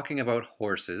start talking about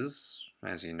horses,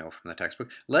 as you know from the textbook,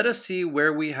 let us see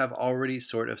where we have already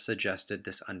sort of suggested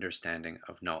this understanding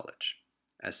of knowledge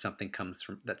as something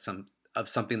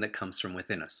something that comes from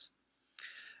within us.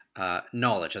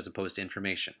 Knowledge as opposed to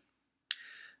information.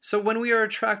 So when we are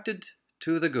attracted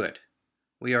to the good,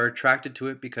 we are attracted to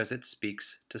it because it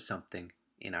speaks to something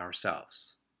in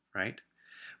ourselves, right?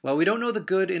 Well, we don't know the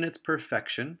good in its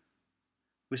perfection.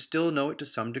 We still know it to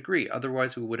some degree.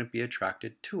 Otherwise, we wouldn't be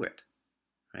attracted to it,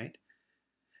 right?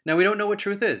 Now, we don't know what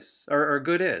truth is, or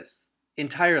good is,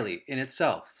 entirely in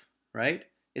itself, right?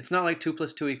 It's not like 2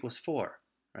 + 2 = 4,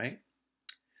 right?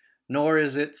 Nor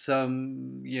is it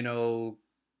some,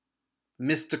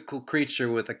 mystical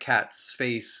creature with a cat's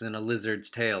face and a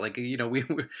lizard's tail. Like,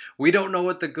 we don't know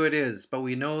what the good is, but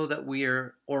we know that we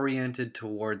are oriented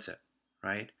towards it,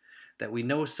 right? That we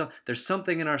know there's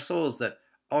something in our souls that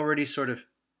already sort of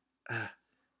uh,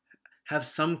 have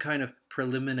some kind of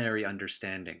preliminary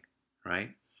understanding,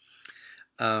 right?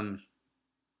 Um,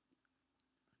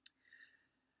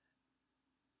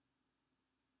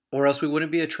 or else we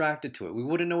wouldn't be attracted to it. We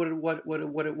wouldn't know what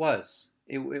it was.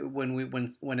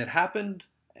 When it happened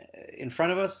in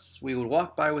front of us, we would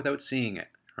walk by without seeing it,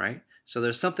 right? So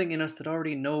there's something in us that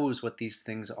already knows what these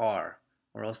things are,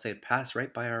 or else they'd pass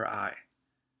right by our eye,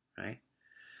 right?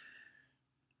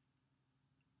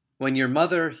 When your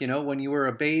mother, when you were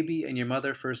a baby and your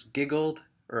mother first giggled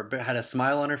or had a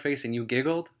smile on her face and you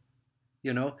giggled,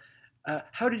 you know,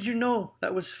 how did you know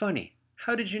that was funny?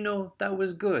 How did you know that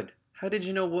was good? How did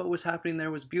you know what was happening there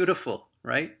was beautiful,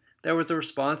 right? There was a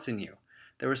response in you.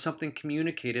 There was something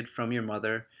communicated from your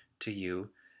mother to you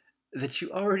that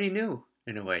you already knew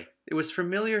in a way. It was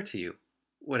familiar to you,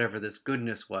 whatever this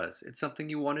goodness was. It's something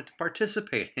you wanted to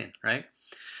participate in, right?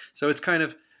 So it's kind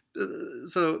of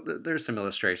so there's some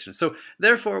illustrations. So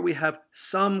therefore we have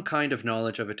some kind of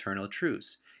knowledge of eternal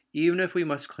truths, even if we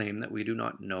must claim that we do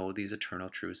not know these eternal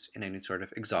truths in any sort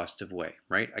of exhaustive way,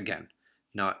 right? Again,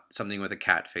 not something with a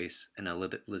cat face and a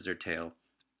lizard tail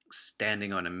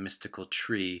standing on a mystical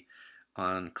tree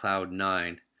on cloud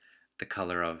 9, the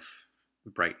color of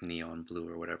bright neon blue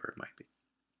or whatever it might be.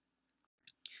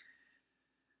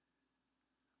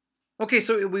 Okay,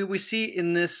 so we see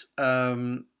in this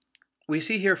we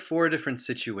see here 4 different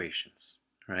situations,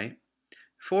 right?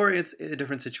 4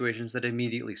 different situations that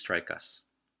immediately strike us.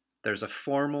 There's a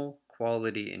formal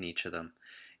quality in each of them.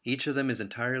 Each of them is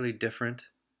entirely different,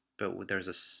 but there's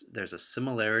a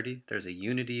similarity, there's a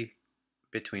unity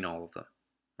between all of them,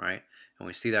 right? And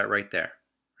we see that right there,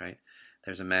 right?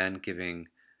 There's a man giving,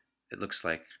 it looks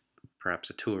like perhaps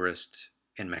a tourist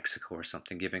in Mexico or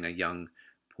something, giving a young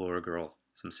poor girl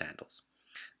some sandals.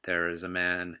 There is a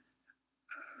man,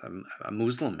 a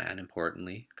Muslim man,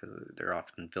 importantly, because they're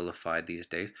often vilified these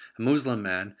days, a Muslim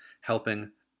man helping,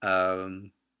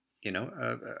 an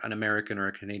American or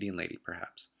a Canadian lady,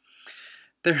 perhaps.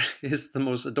 There is the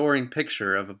most adoring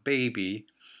picture of a baby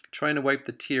trying to wipe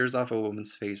the tears off a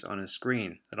woman's face on a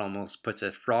screen that almost puts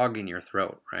a frog in your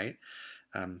throat, right?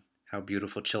 How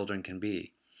beautiful children can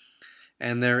be.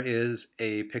 And there is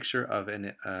a picture of a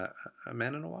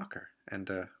man in a walker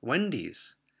and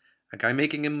Wendy's, a guy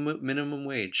making a minimum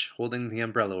wage, holding the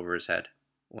umbrella over his head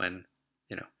when,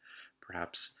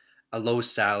 perhaps a low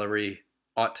salary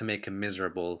ought to make him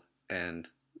miserable and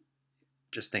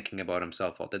just thinking about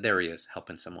himself all day. There he is,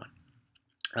 helping someone.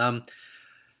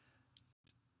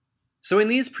 So in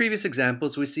these previous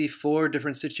examples, we see 4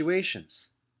 different situations.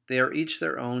 They are each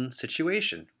their own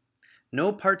situation.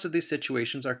 No parts of these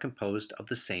situations are composed of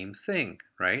the same thing,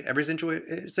 right? Every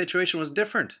situation was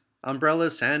different.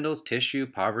 Umbrellas, sandals, tissue,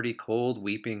 poverty, cold,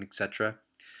 weeping, etc.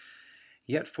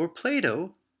 Yet for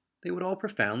Plato, they would all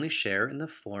profoundly share in the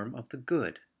form of the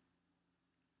good.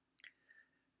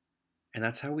 And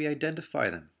that's how we identify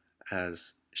them,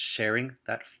 as sharing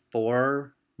that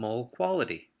formal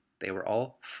quality. They were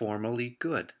all formally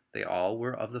good. They all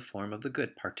were of the form of the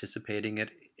good, participating in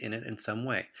it in some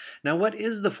way. Now, what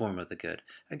is the form of the good?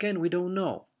 Again, we don't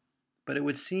know, but it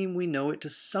would seem we know it to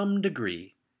some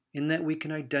degree, in that we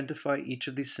can identify each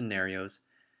of these scenarios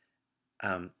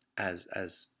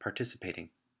as participating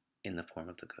in the form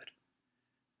of the good,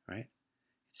 right? It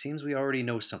seems we already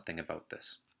know something about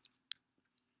this.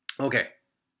 Okay,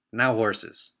 now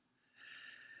horses.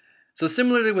 So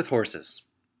similarly with horses,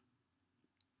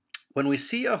 when we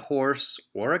see a horse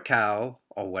or a cow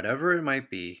or whatever it might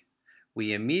be,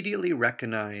 we immediately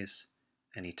recognize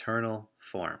an eternal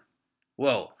form.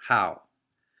 Whoa, how?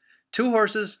 2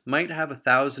 horses might have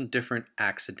 1,000 different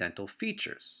accidental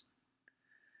features.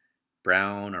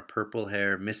 Brown or purple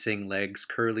hair, missing legs,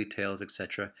 curly tails,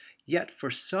 etc. Yet for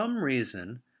some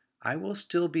reason, I will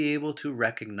still be able to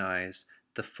recognize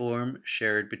the form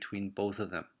shared between both of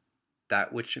them,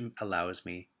 that which allows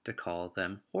me to call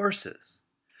them horses,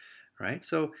 right?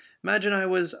 So imagine I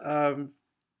was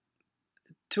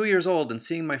 2 years old and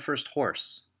seeing my first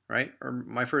horse, right? Or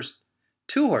my first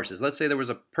 2 horses. Let's say there was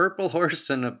a purple horse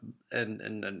and a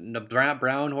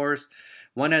brown horse.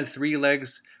 One had 3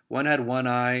 legs, one had 1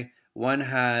 eye, one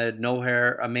had no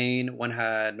hair, a mane, one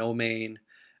had no mane.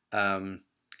 But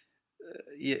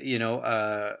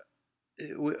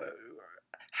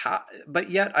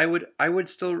yet I would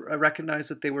still recognize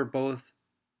that they were both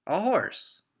a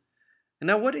horse. And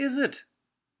now, what is it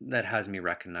that has me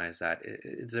recognize that?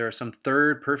 Is there some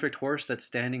third perfect horse that's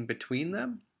standing between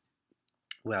them?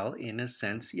 Well, in a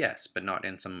sense, yes, but not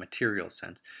in some material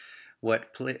sense.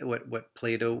 What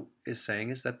Plato is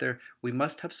saying is that we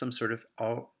must have some sort of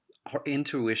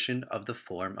intuition of the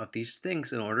form of these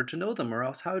things in order to know them, or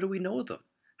else how do we know them?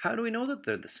 How do we know that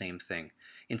they're the same thing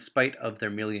in spite of their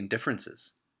million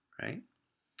differences, right?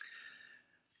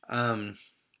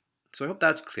 So I hope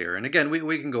that's clear. And again,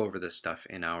 we can go over this stuff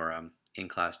in our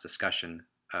in-class discussion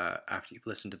after you've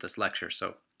listened to this lecture.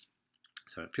 So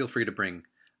feel free to bring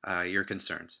your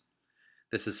concerns.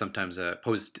 This is sometimes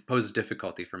poses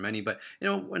difficulty for many, but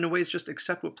in a way, it's just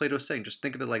accept what Plato's saying. Just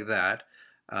think of it like that.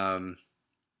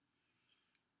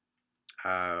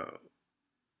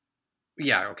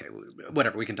 Yeah, okay,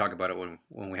 whatever. We can talk about it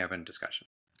when we have a discussion.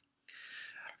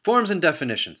 Forms and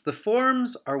definitions. The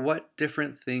forms are what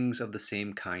different things of the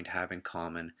same kind have in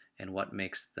common and what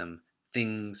makes them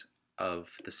things of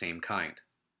the same kind.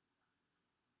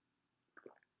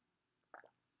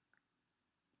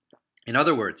 In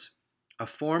other words, a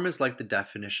form is like the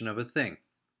definition of a thing.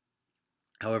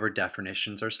 However,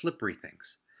 definitions are slippery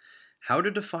things. How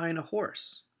to define a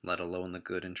horse, let alone the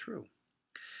good and true?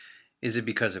 Is it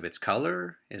because of its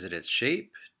color? Is it its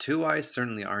shape? 2 eyes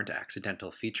certainly aren't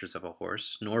accidental features of a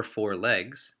horse, nor 4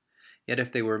 legs. Yet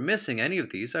if they were missing any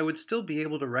of these, I would still be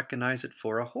able to recognize it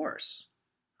for a horse,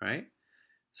 right?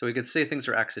 So we could say things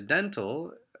are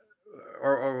accidental,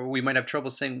 or we might have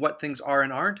trouble saying what things are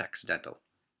and aren't accidental.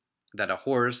 That a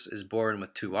horse is born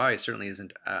with 2 eyes certainly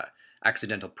isn't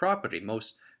accidental property.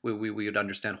 We would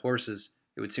understand horses,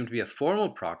 it would seem to be a formal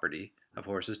property of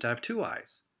horses to have 2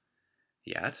 eyes.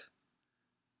 Yet,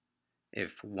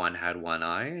 if one had 1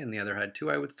 eye and the other had 2,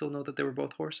 I would still know that they were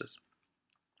both horses.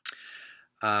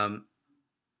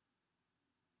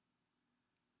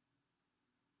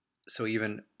 So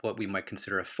even what we might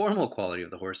consider a formal quality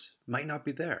of the horse might not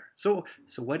be there. So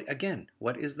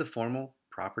what is the formal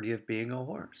property of being a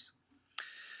horse?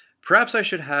 Perhaps I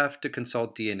should have to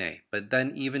consult DNA, but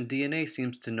then even DNA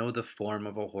seems to know the form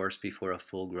of a horse before a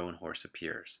full-grown horse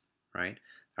appears, right?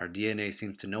 Our DNA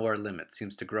seems to know our limits,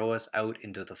 seems to grow us out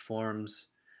into the forms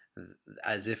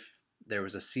as if there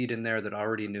was a seed in there that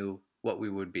already knew what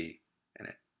we would be, and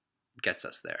it gets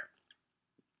us there.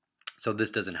 So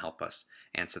this doesn't help us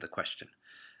answer the question.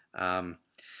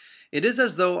 It is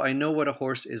as though I know what a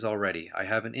horse is already. I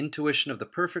have an intuition of the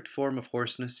perfect form of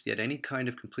horseness, yet any kind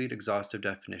of complete exhaustive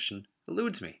definition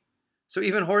eludes me. So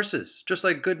even horses, just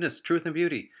like goodness, truth, and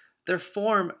beauty, their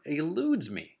form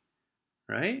eludes me,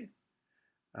 right?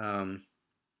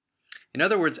 In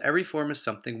other words, every form is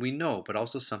something we know, but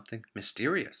also something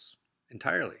mysterious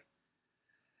entirely.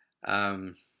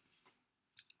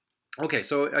 Okay,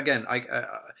 so again,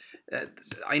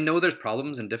 I know there's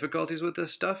problems and difficulties with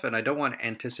this stuff, and I don't want to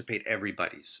anticipate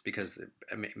everybody's because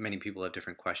many people have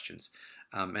different questions,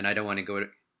 and I don't want to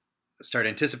start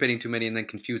anticipating too many and then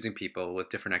confusing people with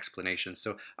different explanations.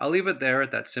 So I'll leave it there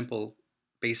at that simple,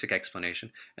 basic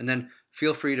explanation, and then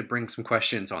feel free to bring some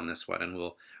questions on this one, and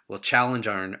we'll challenge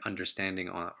our understanding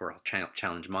or I'll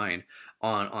challenge mine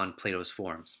on Plato's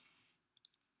forms.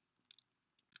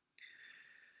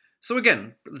 So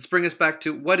again, let's bring us back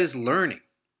to what is learning.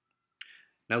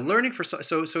 Now, learning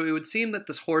so it would seem that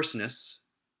this horseness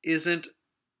isn't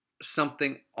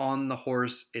something on the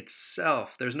horse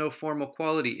itself. There's no formal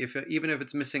quality, even if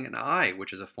it's missing an eye,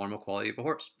 which is a formal quality of a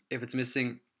horse. If it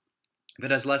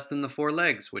has less than the 4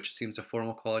 legs, which seems a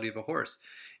formal quality of a horse.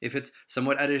 If it's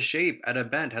somewhat out of shape, out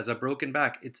of bent, has a broken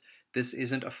back, this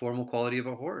isn't a formal quality of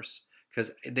a horse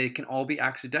because they can all be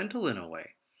accidental in a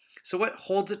way. So what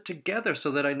holds it together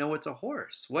so that I know it's a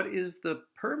horse? What is the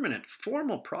permanent,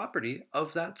 formal property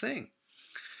of that thing?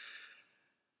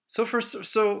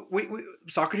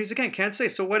 Socrates again can't say,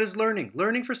 so what is learning?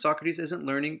 Learning for Socrates isn't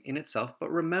learning in itself,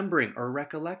 but remembering or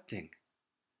recollecting.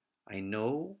 I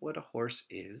know what a horse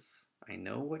is. I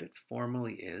know what it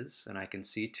formally is, and I can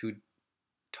see 2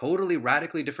 totally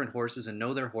radically different horses and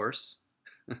know their horse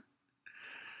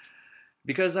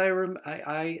because I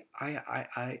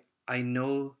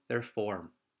know their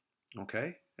form.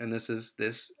 Okay, and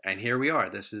and here we are.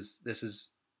 This is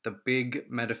the big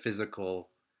metaphysical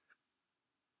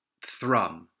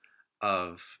thrum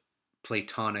of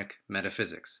Platonic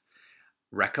metaphysics.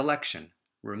 Recollection,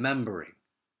 remembering,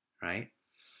 right?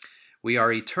 We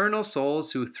are eternal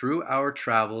souls who, through our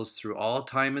travels through all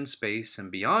time and space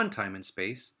and beyond time and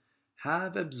space,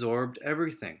 have absorbed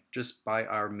everything just by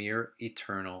our mere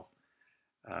eternal.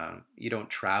 You don't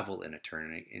travel in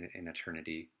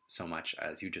eternity so much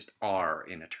as you just are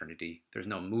in eternity. There's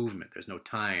no movement, there's no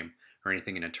time or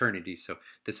anything in eternity. So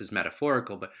this is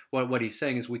metaphorical, but what he's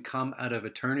saying is we come out of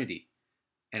eternity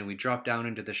and we drop down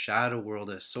into the shadow world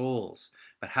as souls.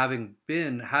 But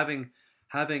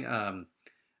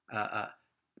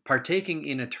partaking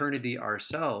in eternity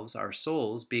ourselves, our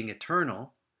souls being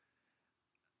eternal,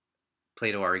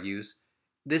 Plato argues,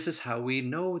 this is how we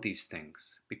know these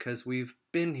things, because we've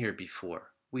been here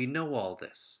before. We know all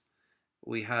this.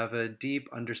 We have a deep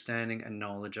understanding and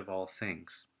knowledge of all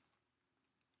things.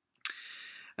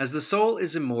 As the soul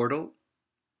is immortal,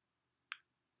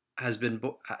 has been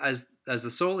as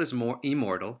the soul is more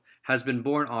immortal, has been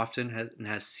born often, and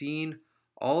has seen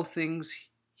all things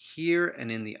here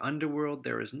and in the underworld,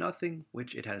 there is nothing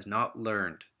which it has not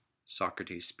learned.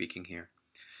 Socrates speaking here.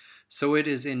 So it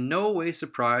is in no way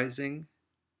surprising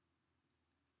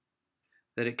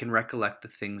that it can recollect the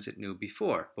things it knew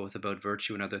before, both about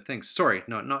virtue and other things. Sorry,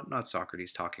 no, not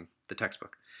Socrates talking, the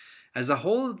textbook. As the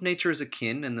whole of nature is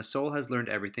akin, and the soul has learned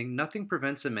everything, nothing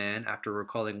prevents a man, after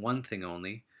recalling one thing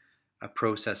only, a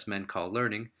process men call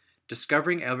learning,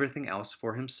 discovering everything else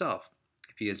for himself,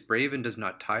 if he is brave and does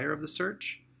not tire of the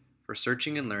search, for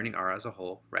searching and learning are as a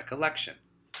whole recollection.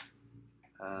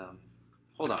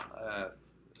 Hold on, I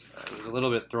was a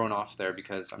little bit thrown off there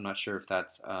because I'm not sure if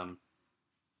that's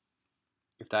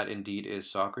if that indeed is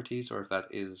Socrates or if that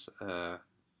is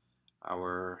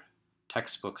our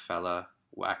textbook fella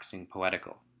waxing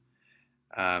poetical.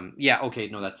 Yeah, okay,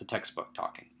 no, that's the textbook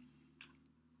talking.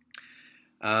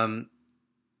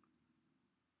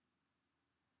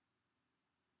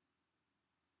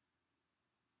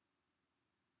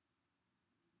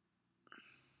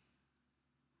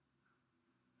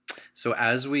 So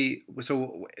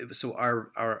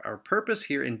our purpose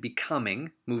here in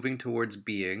becoming, moving towards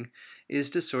being,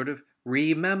 is to sort of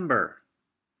remember,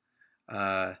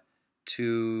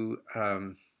 to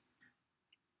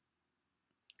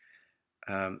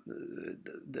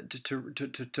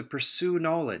pursue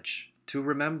knowledge, to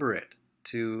remember it,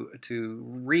 to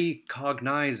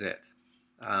recognize it,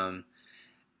 and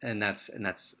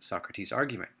that's Socrates'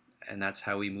 argument, and that's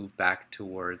how we move back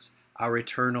towards our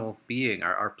eternal being,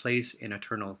 our place in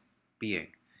eternal being,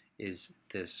 is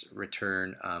this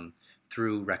return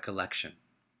through recollection.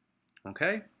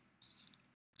 Okay?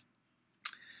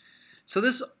 So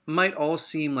this might all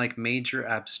seem like major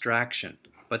abstraction,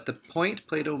 but the point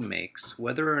Plato makes,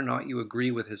 whether or not you agree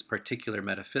with his particular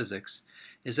metaphysics,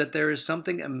 is that there is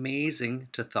something amazing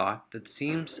to thought that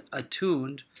seems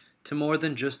attuned to more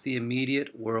than just the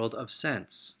immediate world of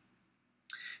sense.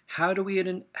 How do we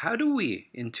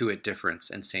intuit difference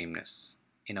and sameness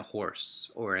in a horse,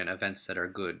 or in events that are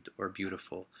good or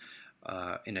beautiful,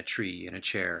 in a tree, in a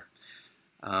chair?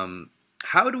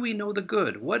 How do we know the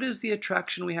good? What is the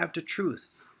attraction we have to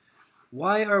truth?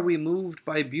 Why are we moved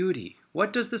by beauty?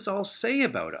 What does this all say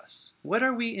about us? What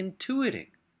are we intuiting?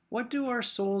 What do our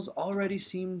souls already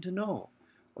seem to know,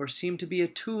 or seem to be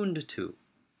attuned to?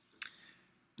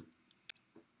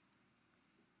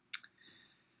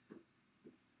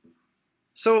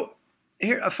 So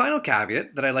here, a final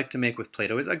caveat that I like to make with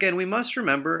Plato is, again, we must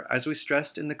remember, as we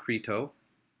stressed in the Crito,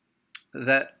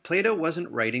 that Plato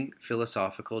wasn't writing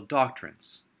philosophical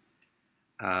doctrines.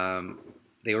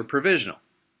 They were provisional,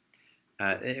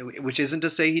 which isn't to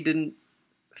say he didn't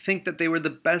think that they were the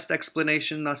best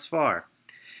explanation thus far.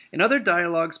 In other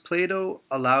dialogues, Plato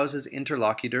allows his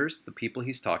interlocutors, the people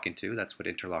he's talking to, that's what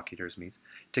interlocutors means,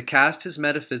 to cast his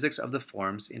metaphysics of the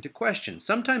forms into question,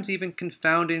 sometimes even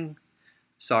confounding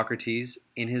Socrates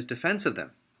in his defense of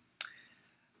them.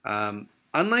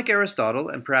 Unlike Aristotle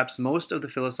and perhaps most of the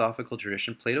philosophical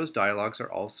tradition, Plato's dialogues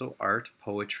are also art,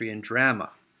 poetry, and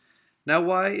drama. Now,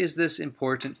 why is this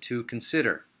important to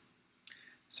consider?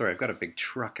 Sorry, I've got a big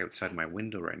truck outside my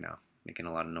window right now, making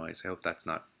a lot of noise. I hope that's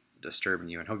not disturbing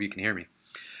you, and hope you can hear me.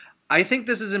 I think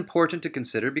this is important to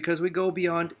consider because we go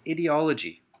beyond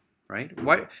ideology, right?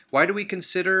 Why do we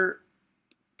consider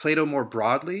Plato more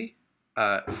broadly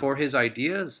for his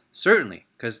ideas? Certainly,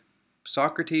 because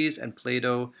Socrates and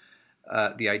Plato,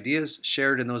 the ideas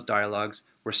shared in those dialogues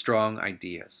were strong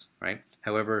ideas, right?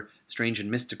 However strange and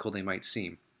mystical they might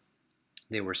seem.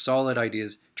 They were solid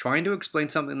ideas trying to explain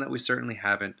something that we certainly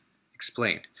haven't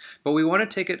explained. But we want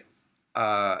to take it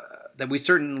that we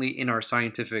certainly in our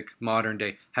scientific modern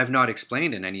day have not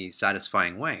explained in any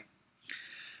satisfying way.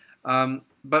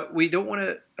 But we don't want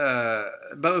to,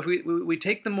 but if we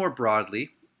take them more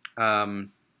broadly,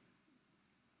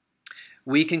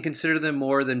 we can consider them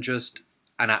more than just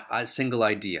a single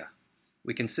idea.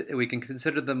 We can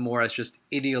consider them more as just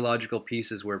ideological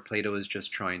pieces where Plato is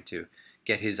just trying to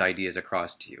get his ideas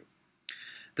across to you.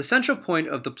 The central point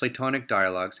of the Platonic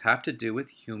dialogues have to do with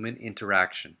human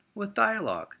interaction, with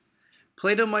dialogue.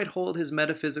 Plato might hold his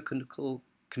metaphysical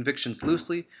convictions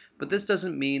loosely, but this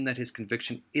doesn't mean that his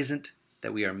conviction isn't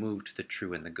that we are moved to the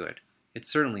true and the good. It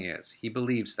certainly is. He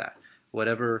believes that.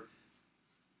 Whatever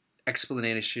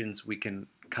explanations we can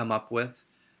come up with,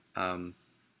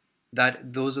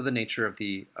 that those are the nature of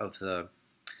the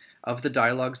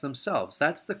dialogues themselves.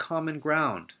 That's the common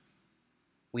ground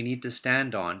we need to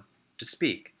stand on to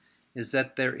speak, is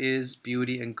that there is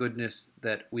beauty and goodness,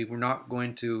 that we were not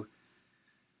going to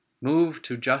move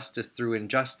to justice through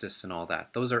injustice and all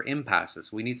that. Those are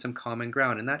impasses. We need some common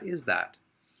ground, and that is that.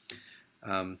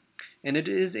 And it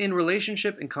is in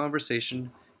relationship and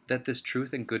conversation that this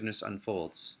truth and goodness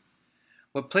unfolds.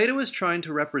 What Plato is trying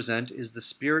to represent is the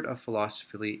spirit of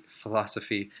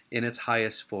philosophy in its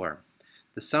highest form,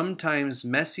 the sometimes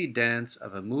messy dance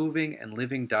of a moving and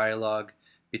living dialogue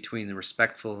between the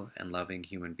respectful and loving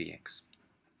human beings.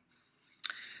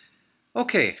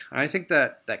 Okay, I think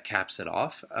that caps it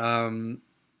off.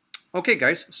 Okay,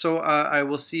 guys, so I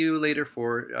will see you later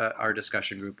for our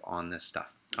discussion group on this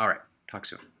stuff. All right, talk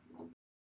soon.